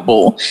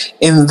valuable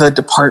in the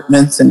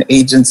departments and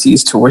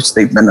agencies to which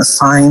they've been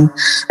assigned.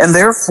 And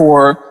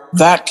therefore,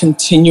 that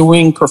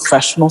continuing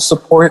professional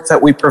support that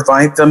we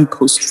provide them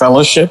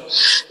post-fellowship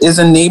is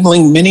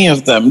enabling many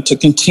of them to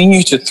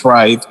continue to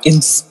thrive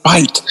in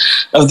spite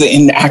of the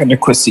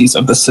inadequacies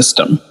of the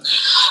system.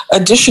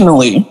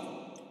 Additionally,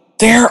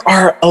 there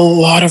are a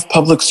lot of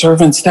public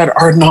servants that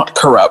are not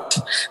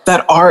corrupt,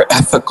 that are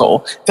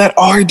ethical, that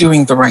are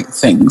doing the right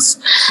things.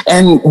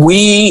 And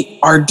we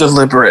are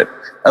deliberate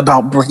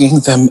about bringing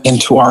them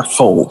into our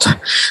fold.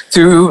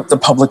 Through the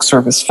Public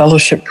Service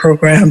Fellowship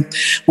Program,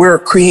 we're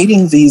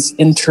creating these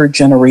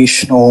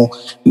intergenerational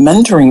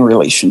mentoring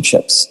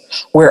relationships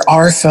where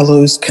our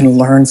fellows can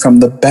learn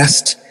from the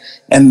best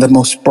and the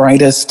most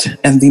brightest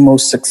and the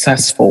most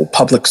successful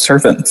public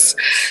servants,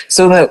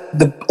 so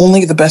that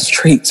only the best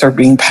traits are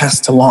being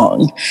passed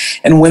along.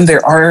 And when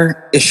there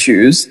are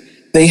issues,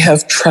 they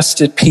have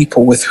trusted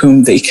people with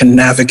whom they can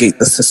navigate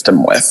the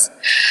system with.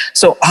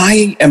 So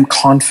I am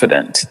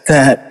confident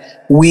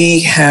that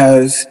we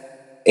have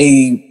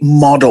a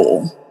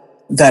model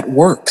that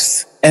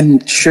works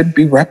and should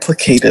be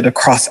replicated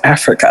across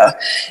Africa.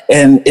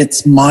 And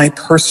it's my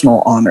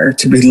personal honor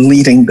to be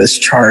leading this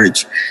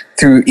charge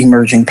through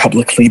emerging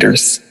public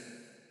leaders.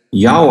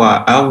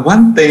 Yawa,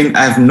 one thing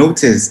I've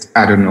noticed,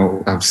 I don't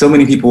know, so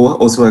many people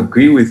also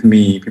agree with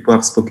me, people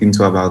I've spoken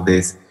to about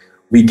this.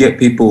 We get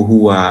people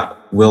who are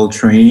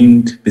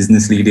well-trained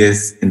business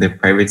leaders in the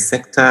private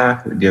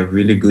sector. They're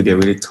really good, they're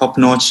really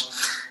top-notch.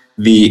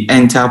 They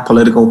enter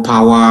political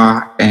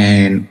power,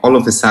 and all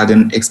of a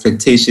sudden,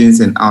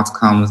 expectations and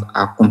outcomes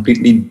are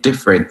completely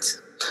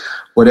different.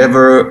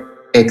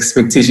 Whatever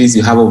expectations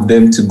you have of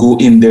them to go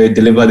in there,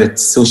 deliver the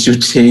social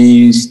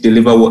change,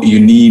 deliver what you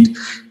need,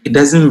 it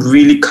doesn't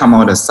really come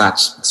out as such.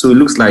 So it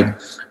looks like,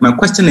 my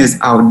question is,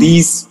 are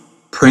these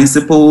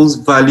principles,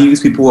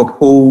 values people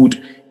uphold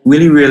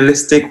really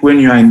realistic when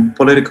you're in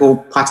political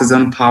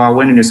partisan power,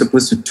 when you're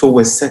supposed to toe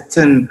a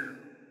certain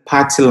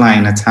party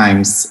line at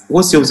times?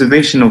 What's your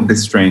observation of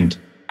this trend?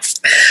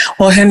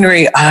 Well,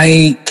 Henry,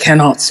 I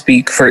cannot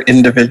speak for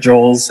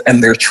individuals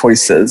and their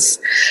choices,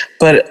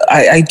 but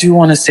I do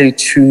want to say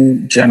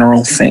two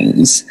general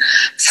things.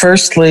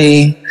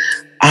 Firstly,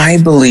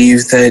 I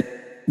believe that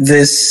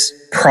this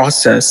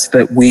process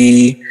that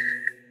we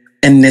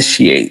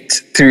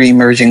initiate through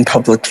emerging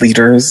public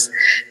leaders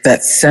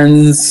that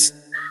sends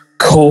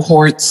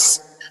cohorts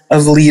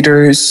of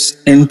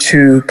leaders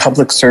into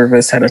public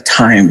service at a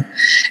time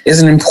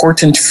is an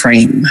important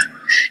frame.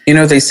 You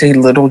know, they say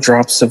little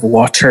drops of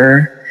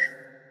water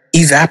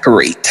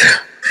evaporate,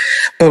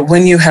 but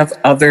when you have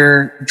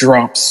other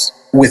drops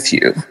with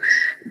you,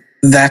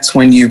 that's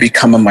when you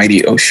become a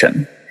mighty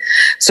ocean.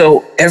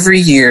 So every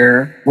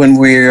year when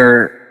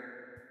we're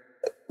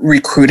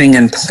recruiting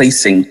and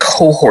placing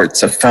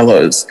cohorts of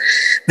fellows,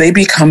 they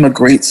become a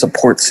great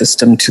support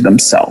system to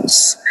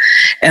themselves.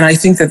 And I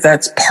think that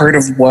that's part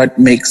of what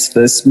makes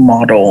this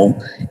model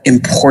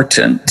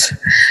important.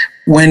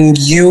 When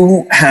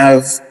you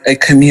have a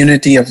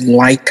community of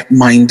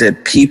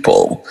like-minded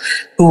people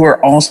who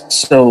are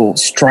also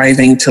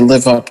striving to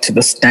live up to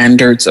the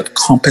standards of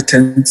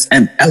competence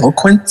and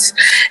eloquence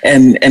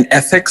and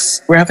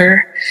ethics,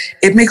 rather,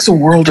 it makes a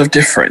world of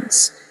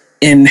difference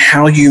in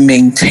how you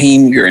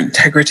maintain your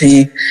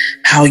integrity,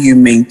 how you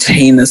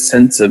maintain a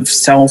sense of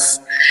self.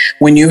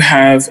 When you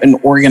have an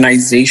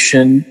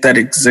organization that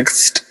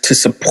exists to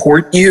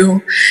support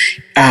you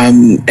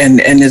and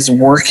is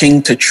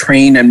working to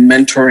train and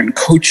mentor and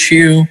coach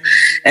you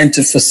and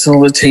to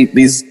facilitate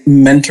these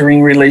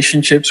mentoring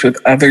relationships with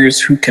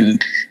others who can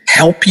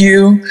help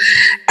you,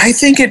 I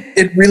think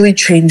it really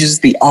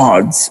changes the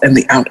odds and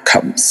the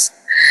outcomes.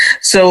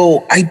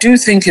 So I do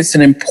think it's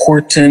an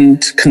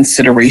important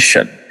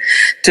consideration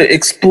to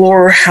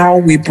explore how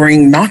we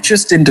bring not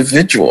just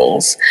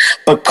individuals,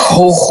 but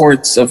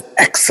cohorts of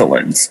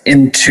excellence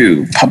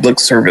into public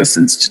service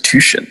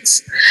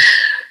institutions.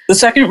 The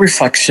second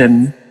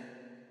reflection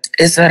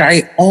is that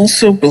I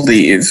also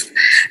believe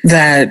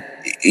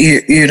that,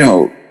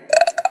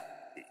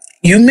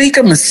 you make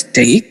a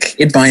mistake,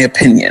 in my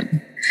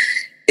opinion,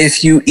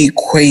 if you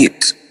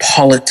equate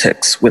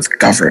politics with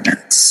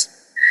governance.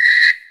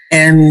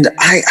 And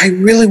I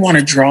really want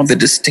to draw the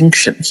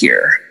distinction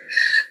here.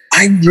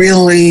 I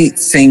really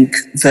think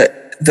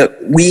that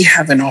we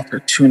have an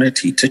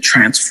opportunity to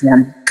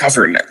transform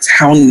governance,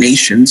 how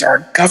nations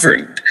are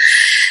governed.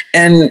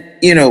 And,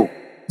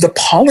 the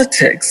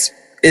politics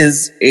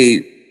is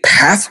a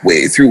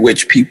pathway through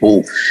which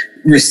people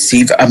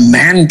receive a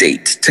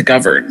mandate to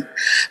govern.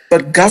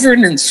 But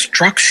governance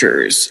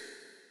structures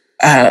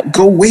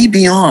go way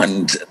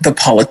beyond the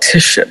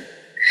politician.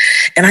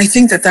 And I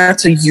think that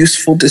that's a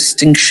useful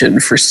distinction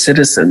for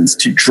citizens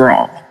to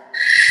draw.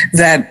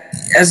 That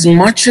as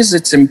much as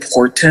it's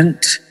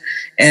important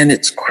and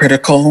it's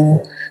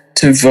critical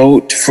to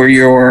vote for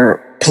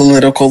your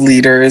political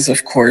leaders,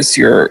 of course,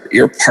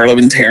 your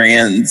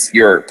parliamentarians,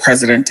 your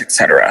president,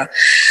 etc.,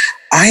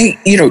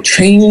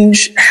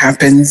 change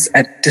happens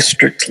at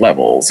district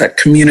levels, at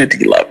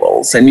community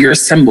levels, and your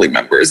assembly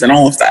members and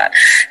all of that.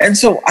 And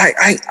so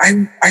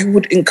I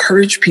would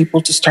encourage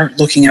people to start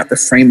looking at the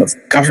frame of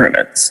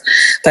governance,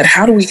 that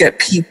how do we get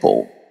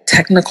people,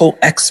 technical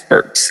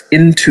experts,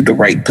 into the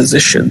right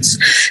positions,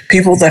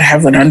 people that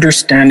have an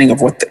understanding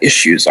of what the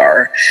issues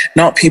are,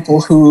 not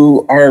people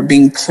who are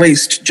being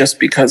placed just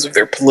because of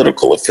their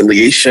political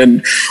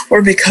affiliation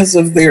or because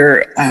of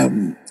their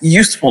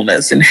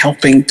usefulness in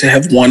helping to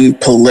have won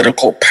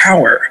political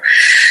power.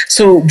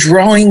 So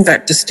drawing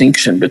that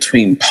distinction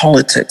between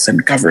politics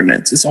and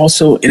governance is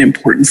also an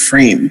important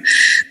frame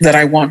that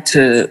I want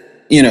to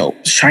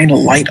shine a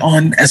light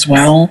on as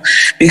well,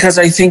 because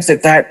I think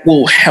that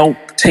will help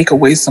take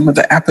away some of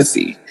the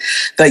apathy,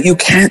 that you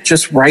can't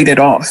just write it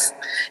off.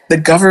 The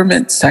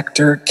government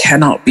sector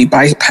cannot be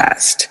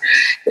bypassed.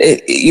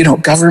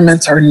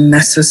 Governments are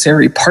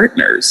necessary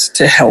partners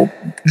to help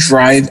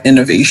drive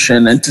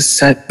innovation and to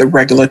set the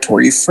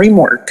regulatory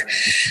framework.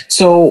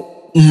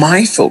 So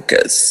my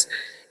focus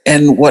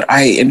and what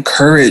I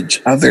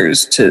encourage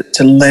others to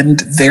lend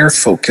their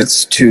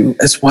focus to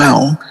as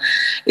well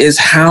is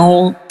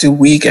how do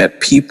we get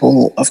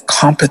people of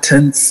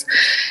competence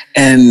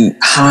and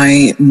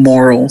high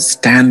moral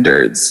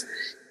standards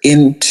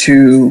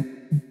into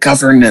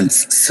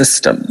governance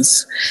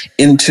systems,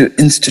 into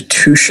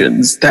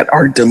institutions that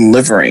are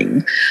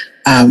delivering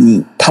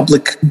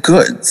public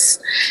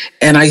goods.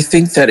 And I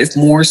think that if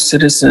more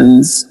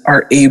citizens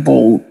are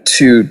able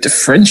to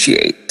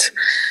differentiate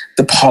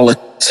the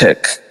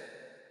politic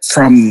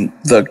from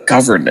the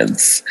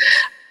governance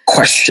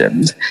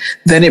question,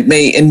 then it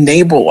may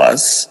enable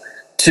us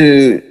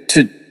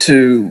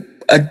to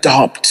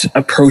adopt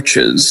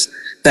approaches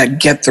that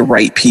get the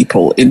right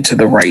people into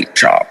the right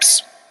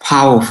jobs.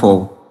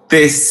 Powerful.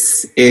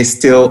 This is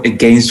still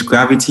Against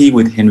Gravity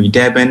with Henry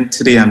Deben.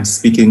 Today I'm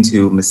speaking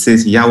to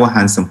Mrs. Yawa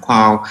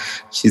Hansen-Quao.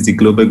 She's the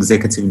Global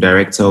Executive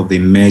Director of the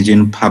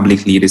Emerging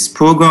Public Leaders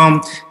Program.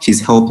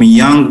 She's helping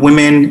young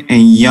women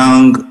and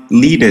young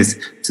leaders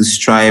to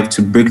strive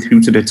to break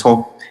through to the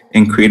top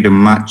and create the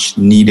much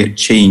needed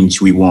change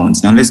we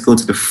want. Now let's go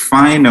to the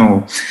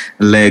final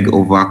leg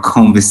of our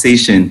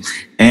conversation.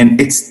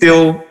 And it's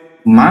still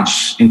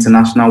March,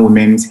 International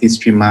Women's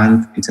History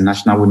Month,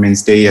 International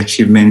Women's Day,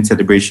 achievement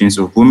celebrations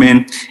of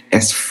women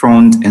as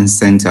front and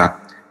center.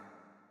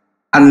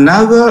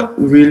 Another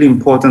really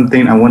important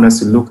thing I want us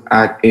to look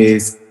at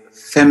is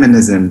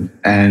feminism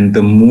and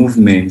the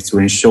movement to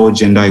ensure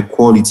gender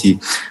equality.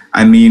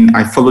 I mean,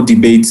 I follow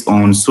debates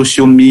on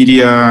social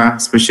media,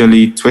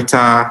 especially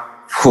Twitter,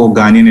 for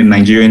Ghanaian and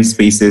Nigerian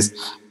spaces.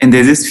 And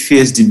there's this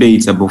fierce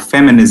debate about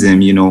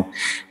feminism. You know,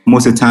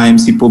 most of the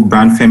times people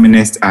brand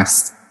feminists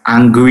as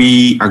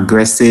angry,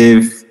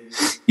 aggressive,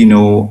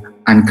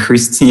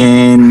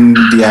 unchristian.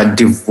 They are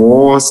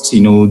divorced.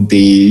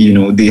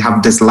 They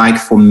have dislike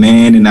for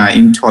men and are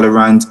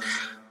intolerant.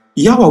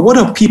 Yawa, what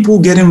are people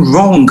getting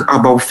wrong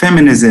about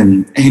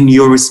feminism? And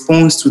your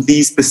response to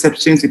these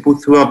perceptions people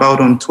throw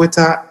about on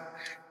Twitter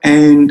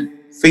and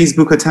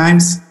Facebook at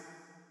times?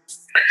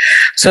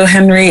 So,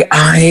 Henry,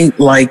 I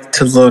like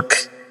to look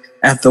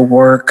at the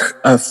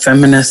work of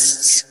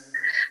feminists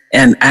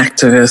and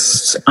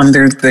activists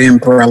under the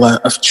umbrella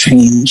of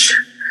change.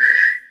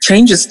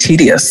 Change is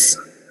tedious.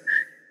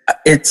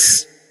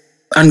 It's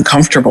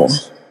uncomfortable.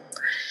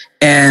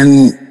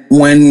 And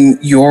when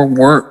your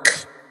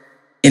work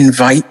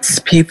invites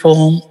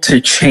people to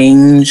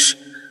change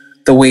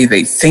the way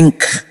they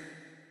think,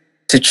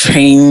 to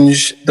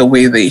change the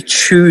way they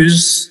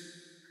choose,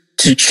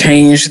 to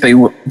change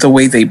the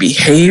way they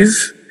behave,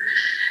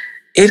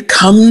 it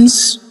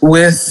comes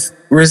with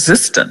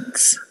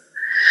resistance.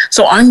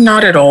 So I'm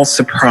not at all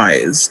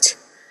surprised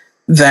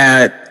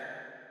that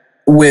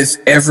with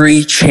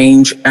every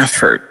change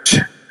effort,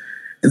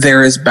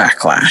 there is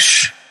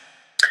backlash.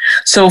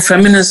 So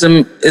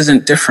feminism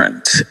isn't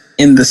different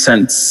in the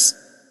sense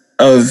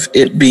of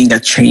it being a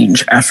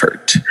change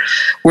effort.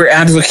 We're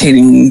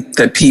advocating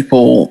that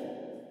people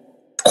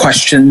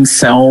question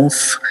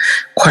self,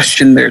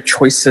 question their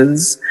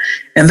choices,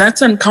 and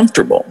that's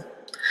uncomfortable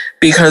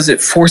because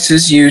it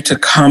forces you to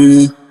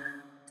come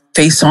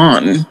face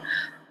on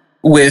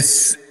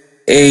with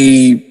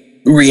a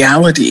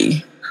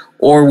reality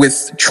or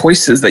with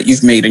choices that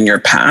you've made in your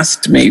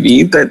past,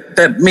 maybe,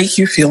 that make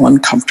you feel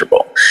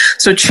uncomfortable.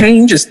 So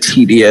change is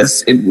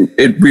tedious.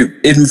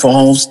 It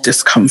involves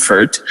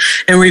discomfort.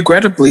 And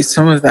regrettably,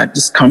 some of that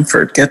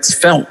discomfort gets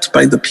felt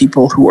by the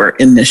people who are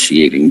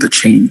initiating the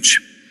change.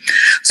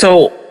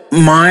 So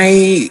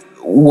my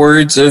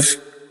words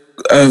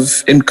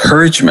of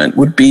encouragement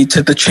would be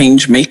to the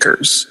change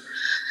makers,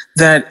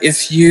 that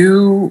if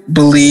you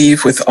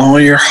believe with all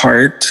your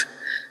heart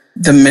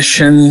the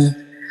mission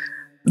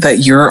that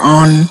you're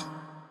on,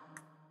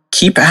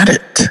 keep at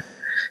it.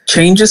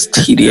 Change is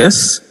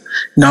tedious.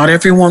 Not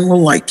everyone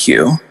will like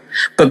you.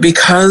 But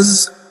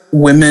because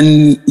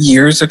women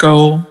years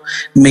ago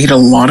made a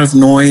lot of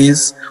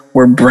noise,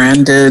 were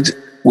branded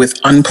with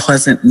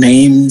unpleasant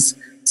names,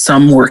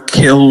 some were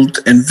killed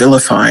and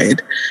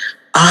vilified,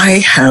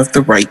 I have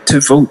the right to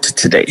vote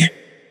today.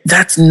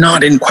 That's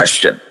not in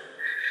question.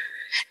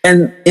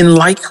 And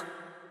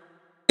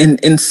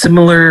in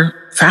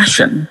similar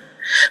fashion,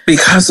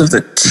 because of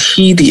the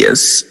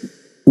tedious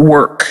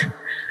work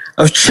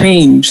of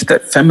change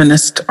that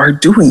feminists are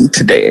doing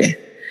today,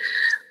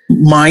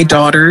 my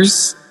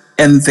daughters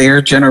and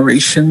their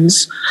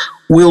generations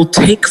will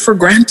take for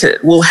granted,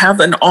 will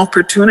have an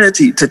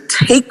opportunity to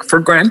take for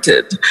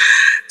granted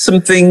some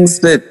things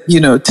that,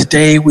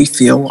 today we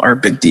feel are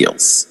big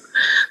deals.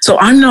 So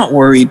I'm not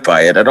worried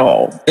by it at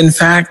all. In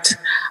fact,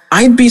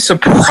 I'd be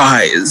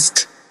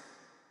surprised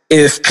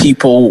if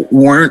people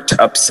weren't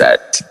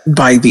upset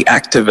by the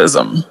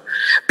activism,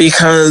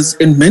 because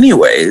in many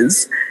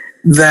ways,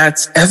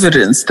 that's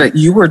evidence that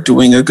you are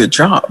doing a good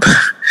job.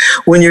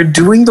 When you're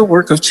doing the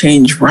work of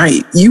change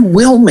right, you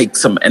will make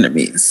some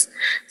enemies.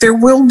 There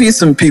will be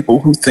some people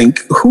who think,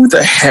 who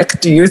the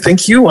heck do you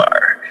think you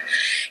are?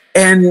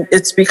 And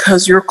it's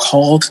because you're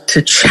called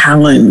to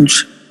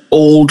challenge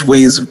old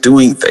ways of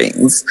doing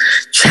things,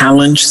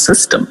 challenge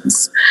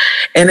systems.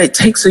 And it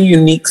takes a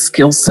unique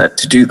skill set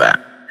to do that.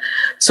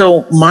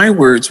 So my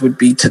words would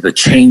be to the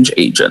change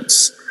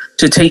agents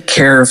to take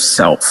care of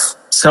self.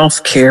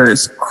 Self-care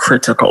is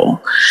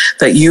critical,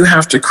 that you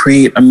have to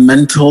create a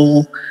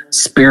mental,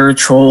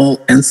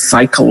 spiritual, and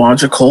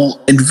psychological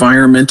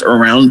environment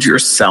around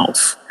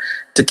yourself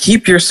to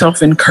keep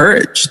yourself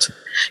encouraged.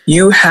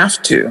 You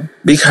have to,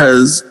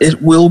 because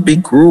it will be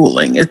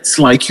grueling. It's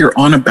like you're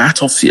on a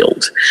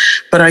battlefield.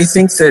 But I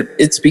think that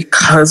it's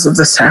because of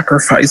the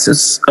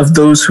sacrifices of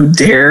those who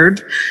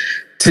dared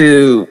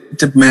to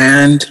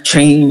demand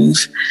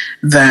change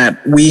that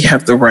we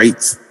have the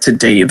rights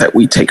today that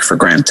we take for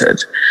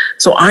granted.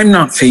 So I'm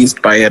not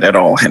fazed by it at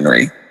all,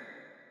 Henry.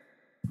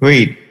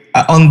 Great.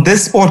 On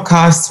this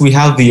podcast, we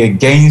have the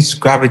Against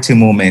Gravity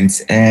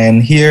moment.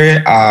 And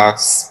here our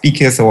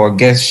speakers or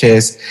guest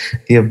shares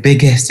their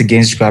biggest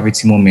Against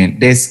Gravity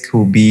moment. This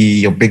could be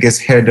your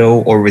biggest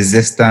hurdle or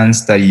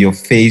resistance that you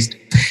faced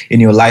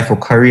in your life or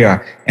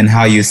career and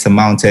how you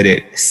surmounted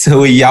it.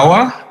 So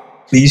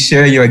Yawa, please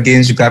share your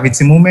Against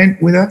Gravity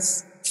moment with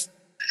us.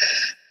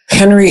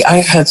 Henry,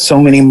 I've had so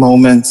many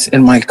moments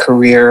in my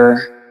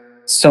career,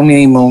 so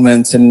many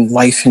moments in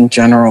life in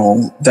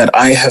general that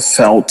I have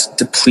felt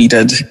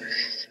depleted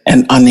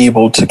and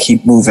unable to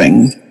keep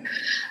moving.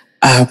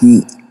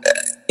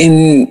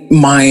 In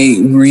my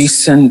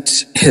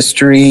recent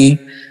history,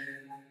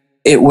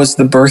 it was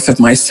the birth of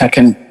my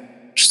second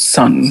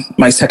son,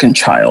 my second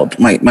child,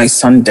 my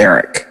son,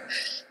 Derek.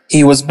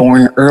 He was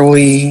born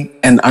early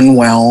and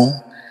unwell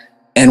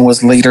and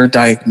was later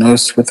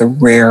diagnosed with a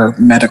rare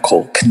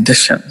medical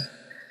condition.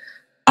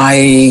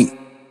 I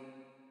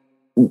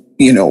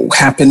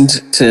happened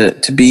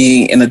to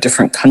be in a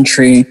different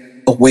country,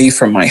 away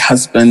from my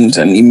husband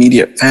and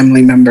immediate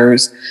family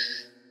members,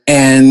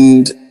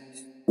 and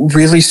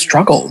really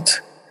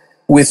struggled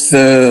with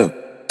the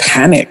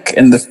panic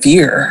and the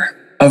fear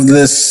of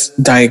this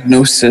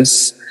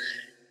diagnosis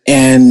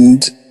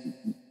and,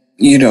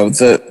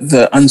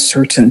 the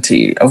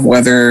uncertainty of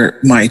whether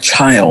my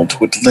child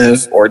would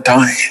live or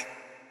die.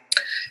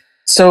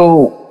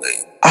 So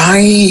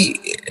I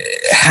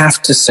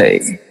have to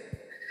say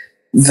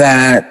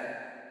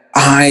that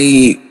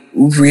I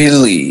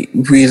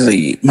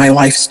really, my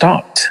life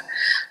stopped.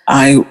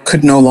 I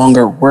could no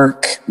longer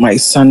work. My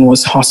son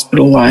was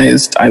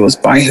hospitalized. I was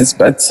by his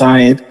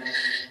bedside.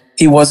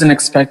 He wasn't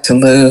expected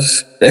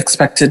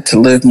to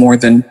live more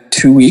than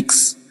 2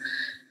 weeks.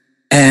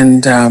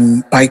 And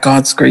by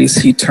God's grace,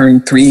 he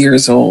turned 3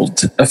 years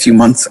old a few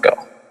months ago.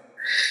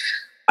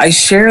 I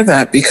share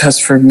that because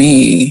for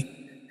me,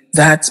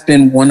 that's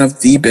been one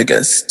of the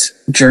biggest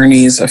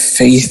journeys of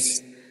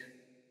faith,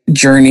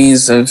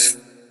 journeys of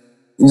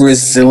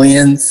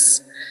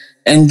resilience,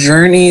 and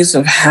journeys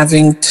of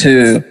having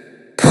to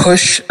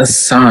push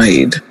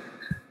aside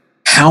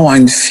how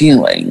I'm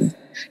feeling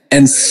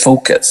and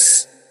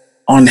focus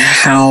on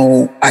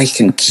how I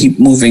can keep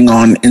moving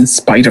on in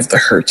spite of the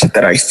hurt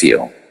that I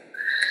feel.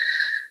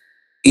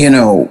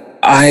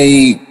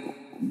 I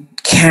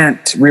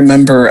can't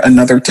remember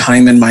another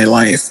time in my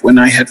life when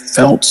I had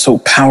felt so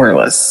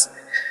powerless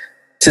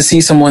to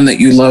see someone that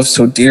you love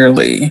so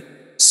dearly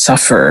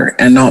suffer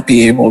and not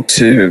be able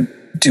to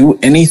do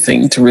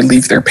anything to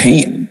relieve their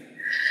pain.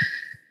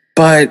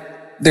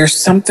 But there's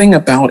something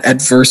about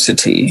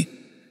adversity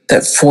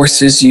that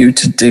forces you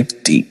to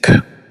dig deep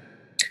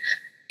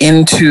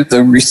into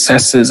the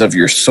recesses of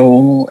your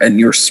soul and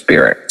your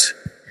spirit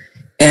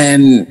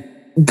and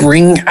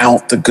bring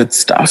out the good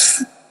stuff.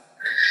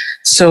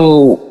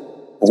 So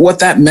what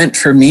that meant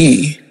for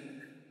me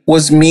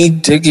was me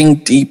digging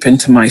deep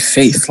into my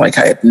faith like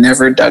I had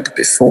never dug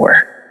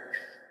before,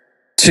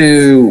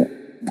 to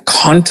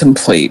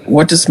contemplate,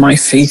 what does my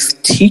faith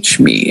teach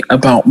me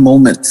about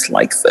moments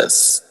like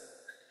this?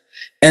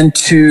 And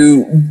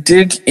to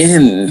dig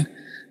in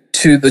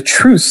to the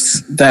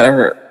truths that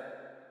are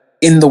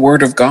in the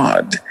Word of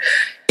God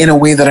in a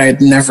way that I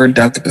had never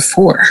dug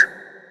before,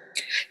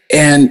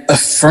 and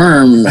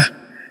affirm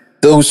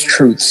those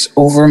truths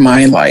over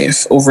my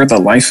life, over the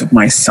life of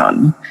my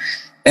son,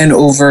 and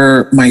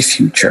over my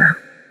future.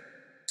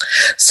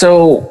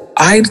 So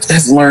I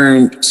have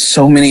learned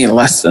so many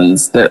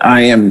lessons that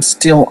I am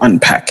still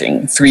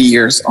unpacking 3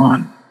 years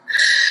on.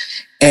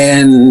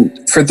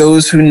 And for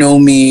those who know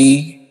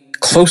me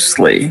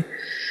closely,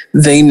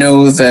 they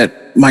know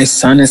that my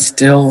son is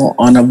still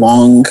on a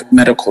long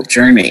medical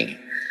journey,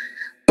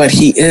 but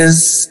he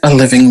is a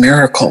living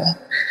miracle.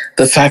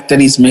 The fact that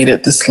he's made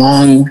it this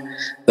long,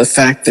 the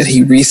fact that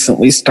he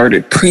recently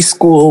started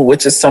preschool,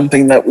 which is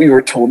something that we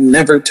were told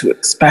never to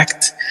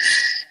expect,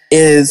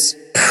 is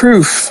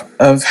proof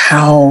of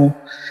how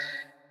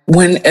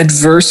when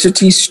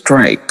adversity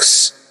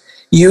strikes,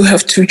 you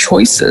have two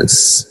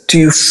choices. Do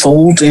you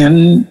fold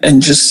in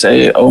and just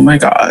say, oh my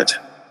God?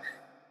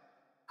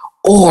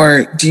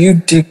 Or do you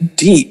dig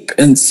deep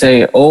and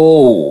say,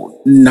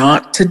 oh,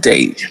 not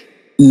today,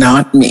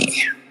 not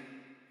me?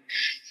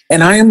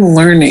 And I am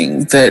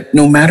learning that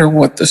no matter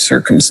what the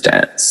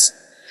circumstance,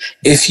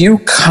 if you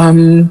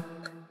come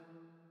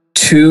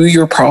to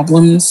your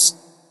problems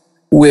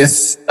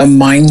with a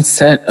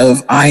mindset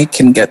of, I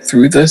can get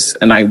through this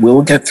and I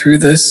will get through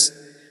this,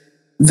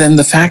 then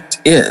the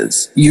fact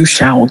is you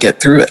shall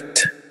get through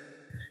it.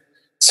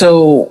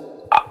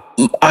 So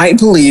I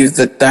believe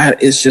that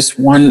that is just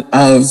one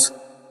of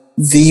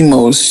the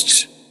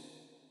most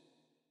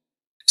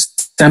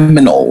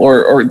seminal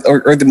or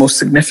the most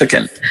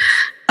significant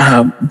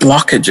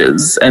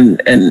blockages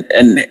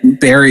and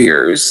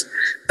barriers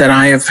that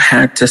I have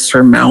had to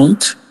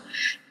surmount.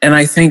 And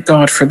I thank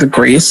God for the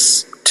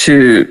grace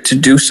to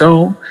do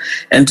so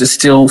and to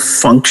still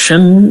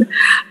function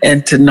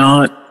and to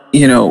not,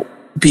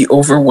 be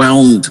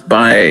overwhelmed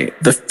by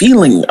the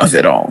feeling of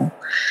it all.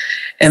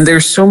 And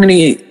there's so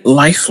many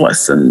life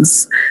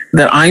lessons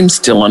that I'm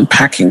still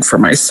unpacking for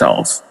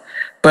myself.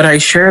 But I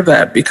share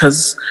that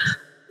because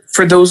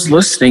for those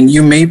listening,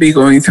 you may be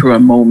going through a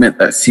moment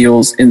that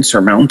feels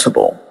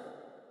insurmountable.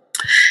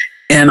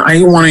 And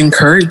I want to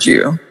encourage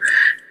you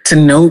to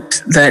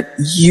note that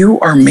you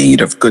are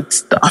made of good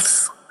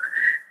stuff.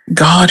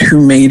 God,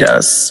 who made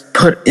us,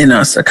 put in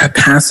us a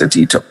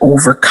capacity to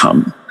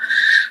overcome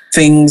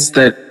things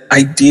that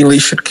ideally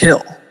should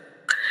kill.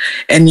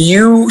 And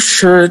you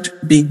should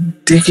be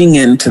digging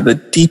into the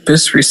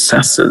deepest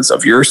recesses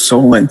of your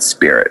soul and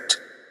spirit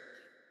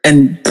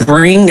and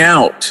bring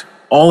out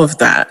all of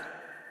that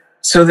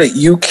so that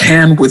you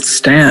can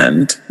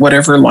withstand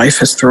whatever life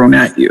has thrown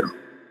at you.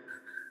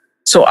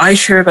 So I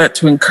share that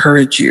to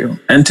encourage you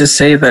and to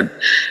say that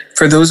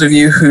for those of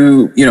you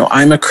who,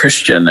 I'm a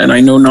Christian and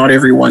I know not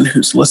everyone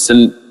who's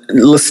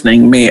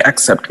listening may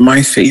accept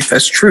my faith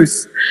as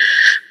truth,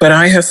 but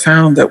I have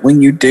found that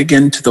when you dig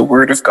into the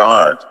Word of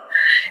God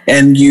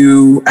and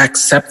you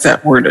accept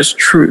that word as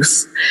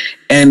truth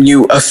and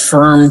you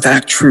affirm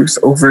that truth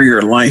over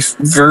your life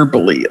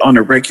verbally on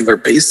a regular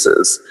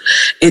basis,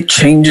 it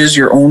changes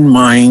your own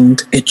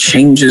mind, it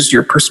changes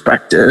your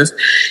perspective,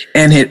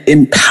 and it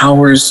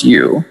empowers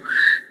you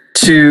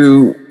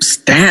to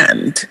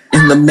stand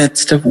in the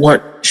midst of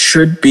what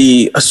should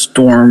be a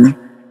storm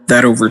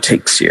that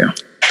overtakes you.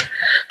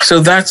 So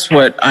that's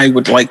what I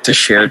would like to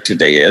share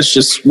today as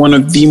just one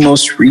of the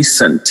most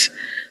recent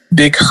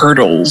big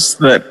hurdles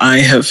that I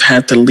have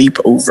had to leap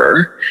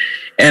over.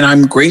 And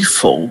I'm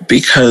grateful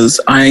because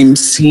I'm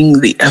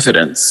seeing the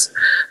evidence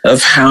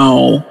of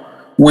how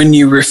when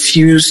you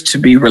refuse to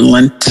be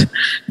relent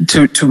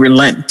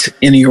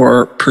in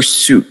your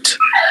pursuit,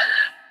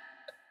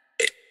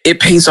 it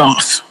pays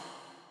off.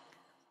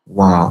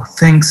 Wow,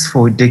 thanks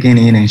for digging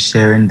in and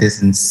sharing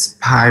this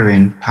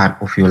inspiring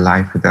part of your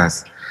life with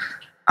us.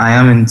 I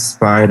am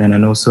inspired, and I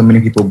know so many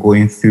people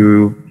going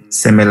through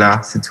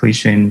similar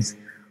situations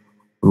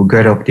will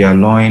get up their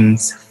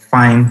loins,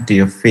 find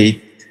their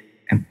faith,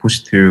 and push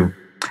through.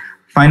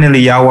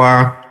 Finally,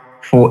 Yawa,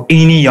 for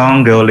any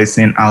young girl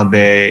listening out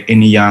there,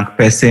 any young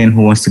person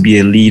who wants to be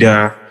a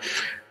leader,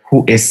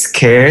 who is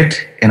scared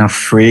and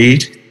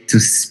afraid to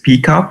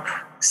speak up,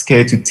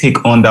 scared to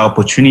take on the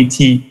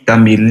opportunity that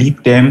may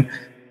lead them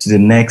to the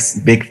next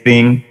big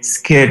thing,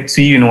 scared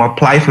to,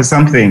 apply for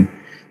something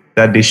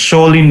that they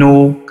surely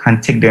know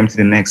can take them to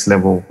the next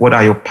level. What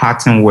are your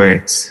parting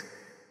words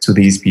to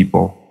these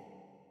people?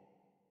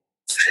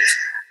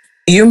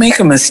 You make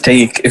a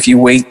mistake if you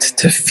wait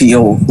to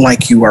feel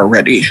like you are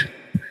ready.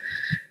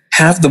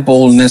 Have the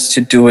boldness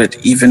to do it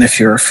even if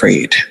you're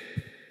afraid.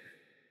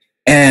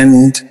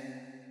 And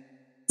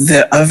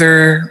the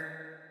other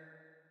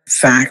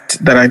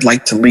fact that I'd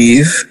like to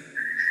leave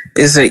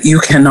is that you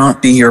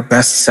cannot be your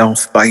best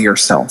self by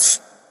yourself.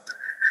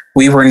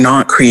 We were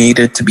not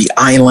created to be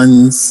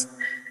islands.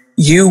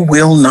 You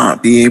will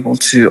not be able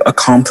to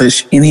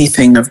accomplish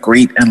anything of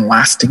great and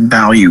lasting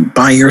value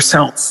by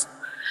yourself.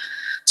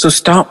 So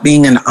stop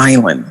being an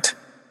island.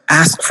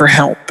 Ask for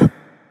help.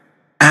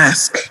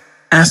 Ask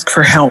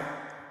for help.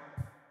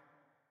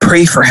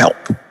 Pray for help.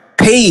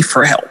 Pay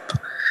for help.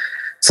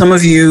 Some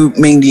of you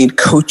may need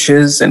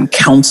coaches and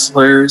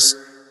counselors.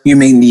 You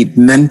may need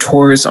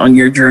mentors on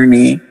your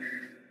journey.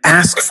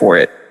 Ask for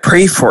it,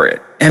 pray for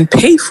it, and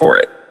pay for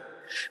it.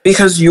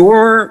 Because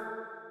your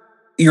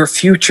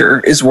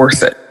future is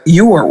worth it.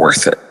 You are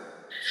worth it.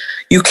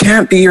 You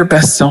can't be your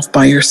best self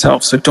by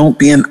yourself, so don't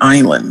be an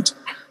island.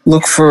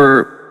 Look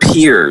for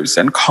peers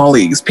and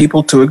colleagues,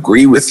 people to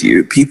agree with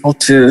you, people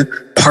to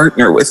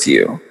partner with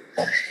you.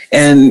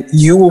 And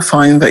you will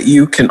find that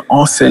you can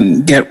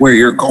often get where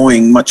you're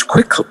going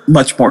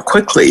much more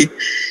quickly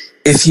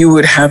if you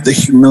would have the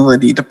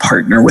humility to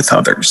partner with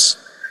others.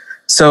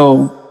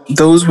 So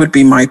those would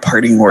be my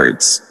parting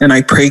words. And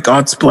I pray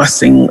God's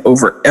blessing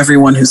over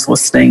everyone who's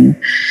listening.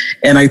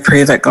 And I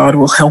pray that God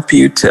will help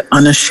you to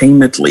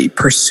unashamedly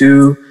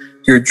pursue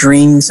your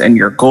dreams and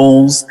your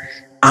goals.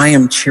 I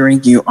am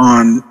cheering you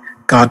on.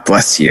 God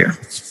bless you.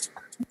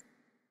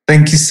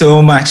 Thank you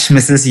so much,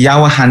 Mrs.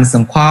 Yawa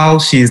Hansen-Quao.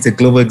 She is the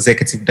Global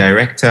Executive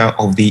Director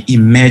of the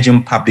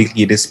Emerging Public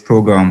Leaders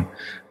Program.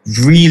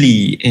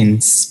 Really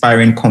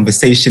inspiring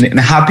conversation, and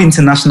happy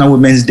International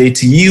Women's Day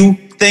to you.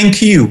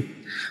 Thank you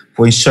for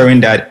for ensuring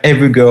that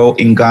every girl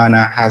in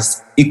Ghana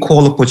has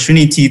equal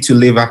opportunity to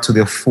live up to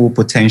their full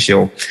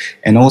potential.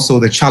 And also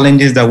the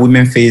challenges that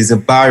women face, the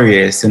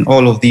barriers, and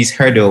all of these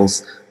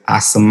hurdles are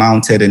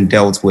surmounted and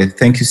dealt with.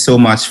 Thank you so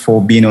much for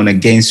being on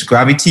Against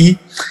Gravity.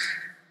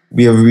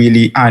 We are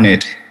really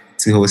honored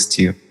to host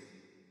you.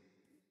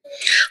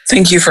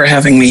 Thank you for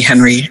having me,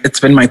 Henry. It's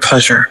been my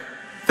pleasure.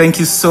 Thank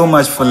you so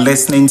much for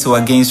listening to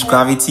Against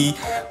Gravity.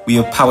 We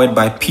are powered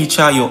by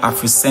Picture, your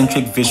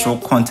Afrocentric visual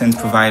content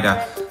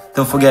provider.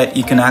 Don't forget,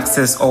 you can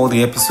access all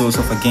the episodes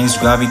of Against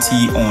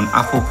Gravity on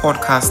Apple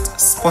Podcasts,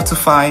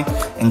 Spotify,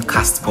 and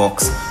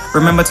Castbox.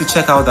 Remember to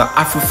check out the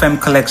AfroFemme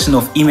collection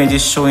of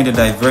images showing the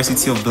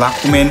diversity of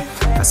Black women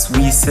as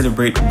we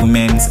celebrate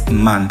Women's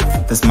Month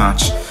this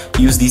March.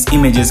 Use these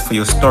images for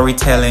your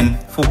storytelling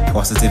for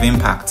positive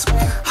impact.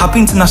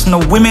 Happy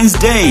International Women's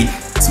Day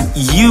to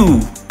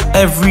you,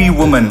 every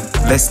woman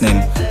listening.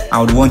 I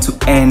would want to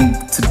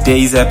end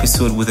today's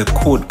episode with a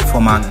quote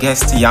from our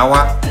guest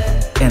Yawa,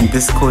 and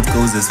this quote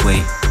goes this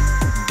way: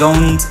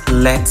 don't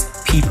let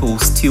people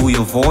steal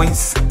your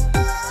voice.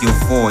 Your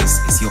voice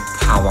is your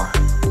power.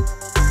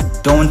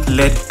 Don't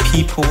let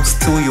people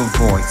steal your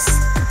voice,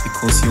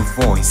 because your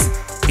voice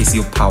is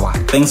your power.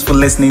 Thanks for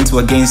listening to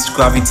Against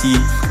Gravity.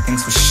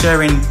 Thanks for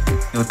sharing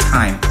your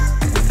time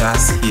with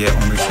us here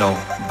on the show.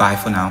 Bye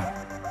for now.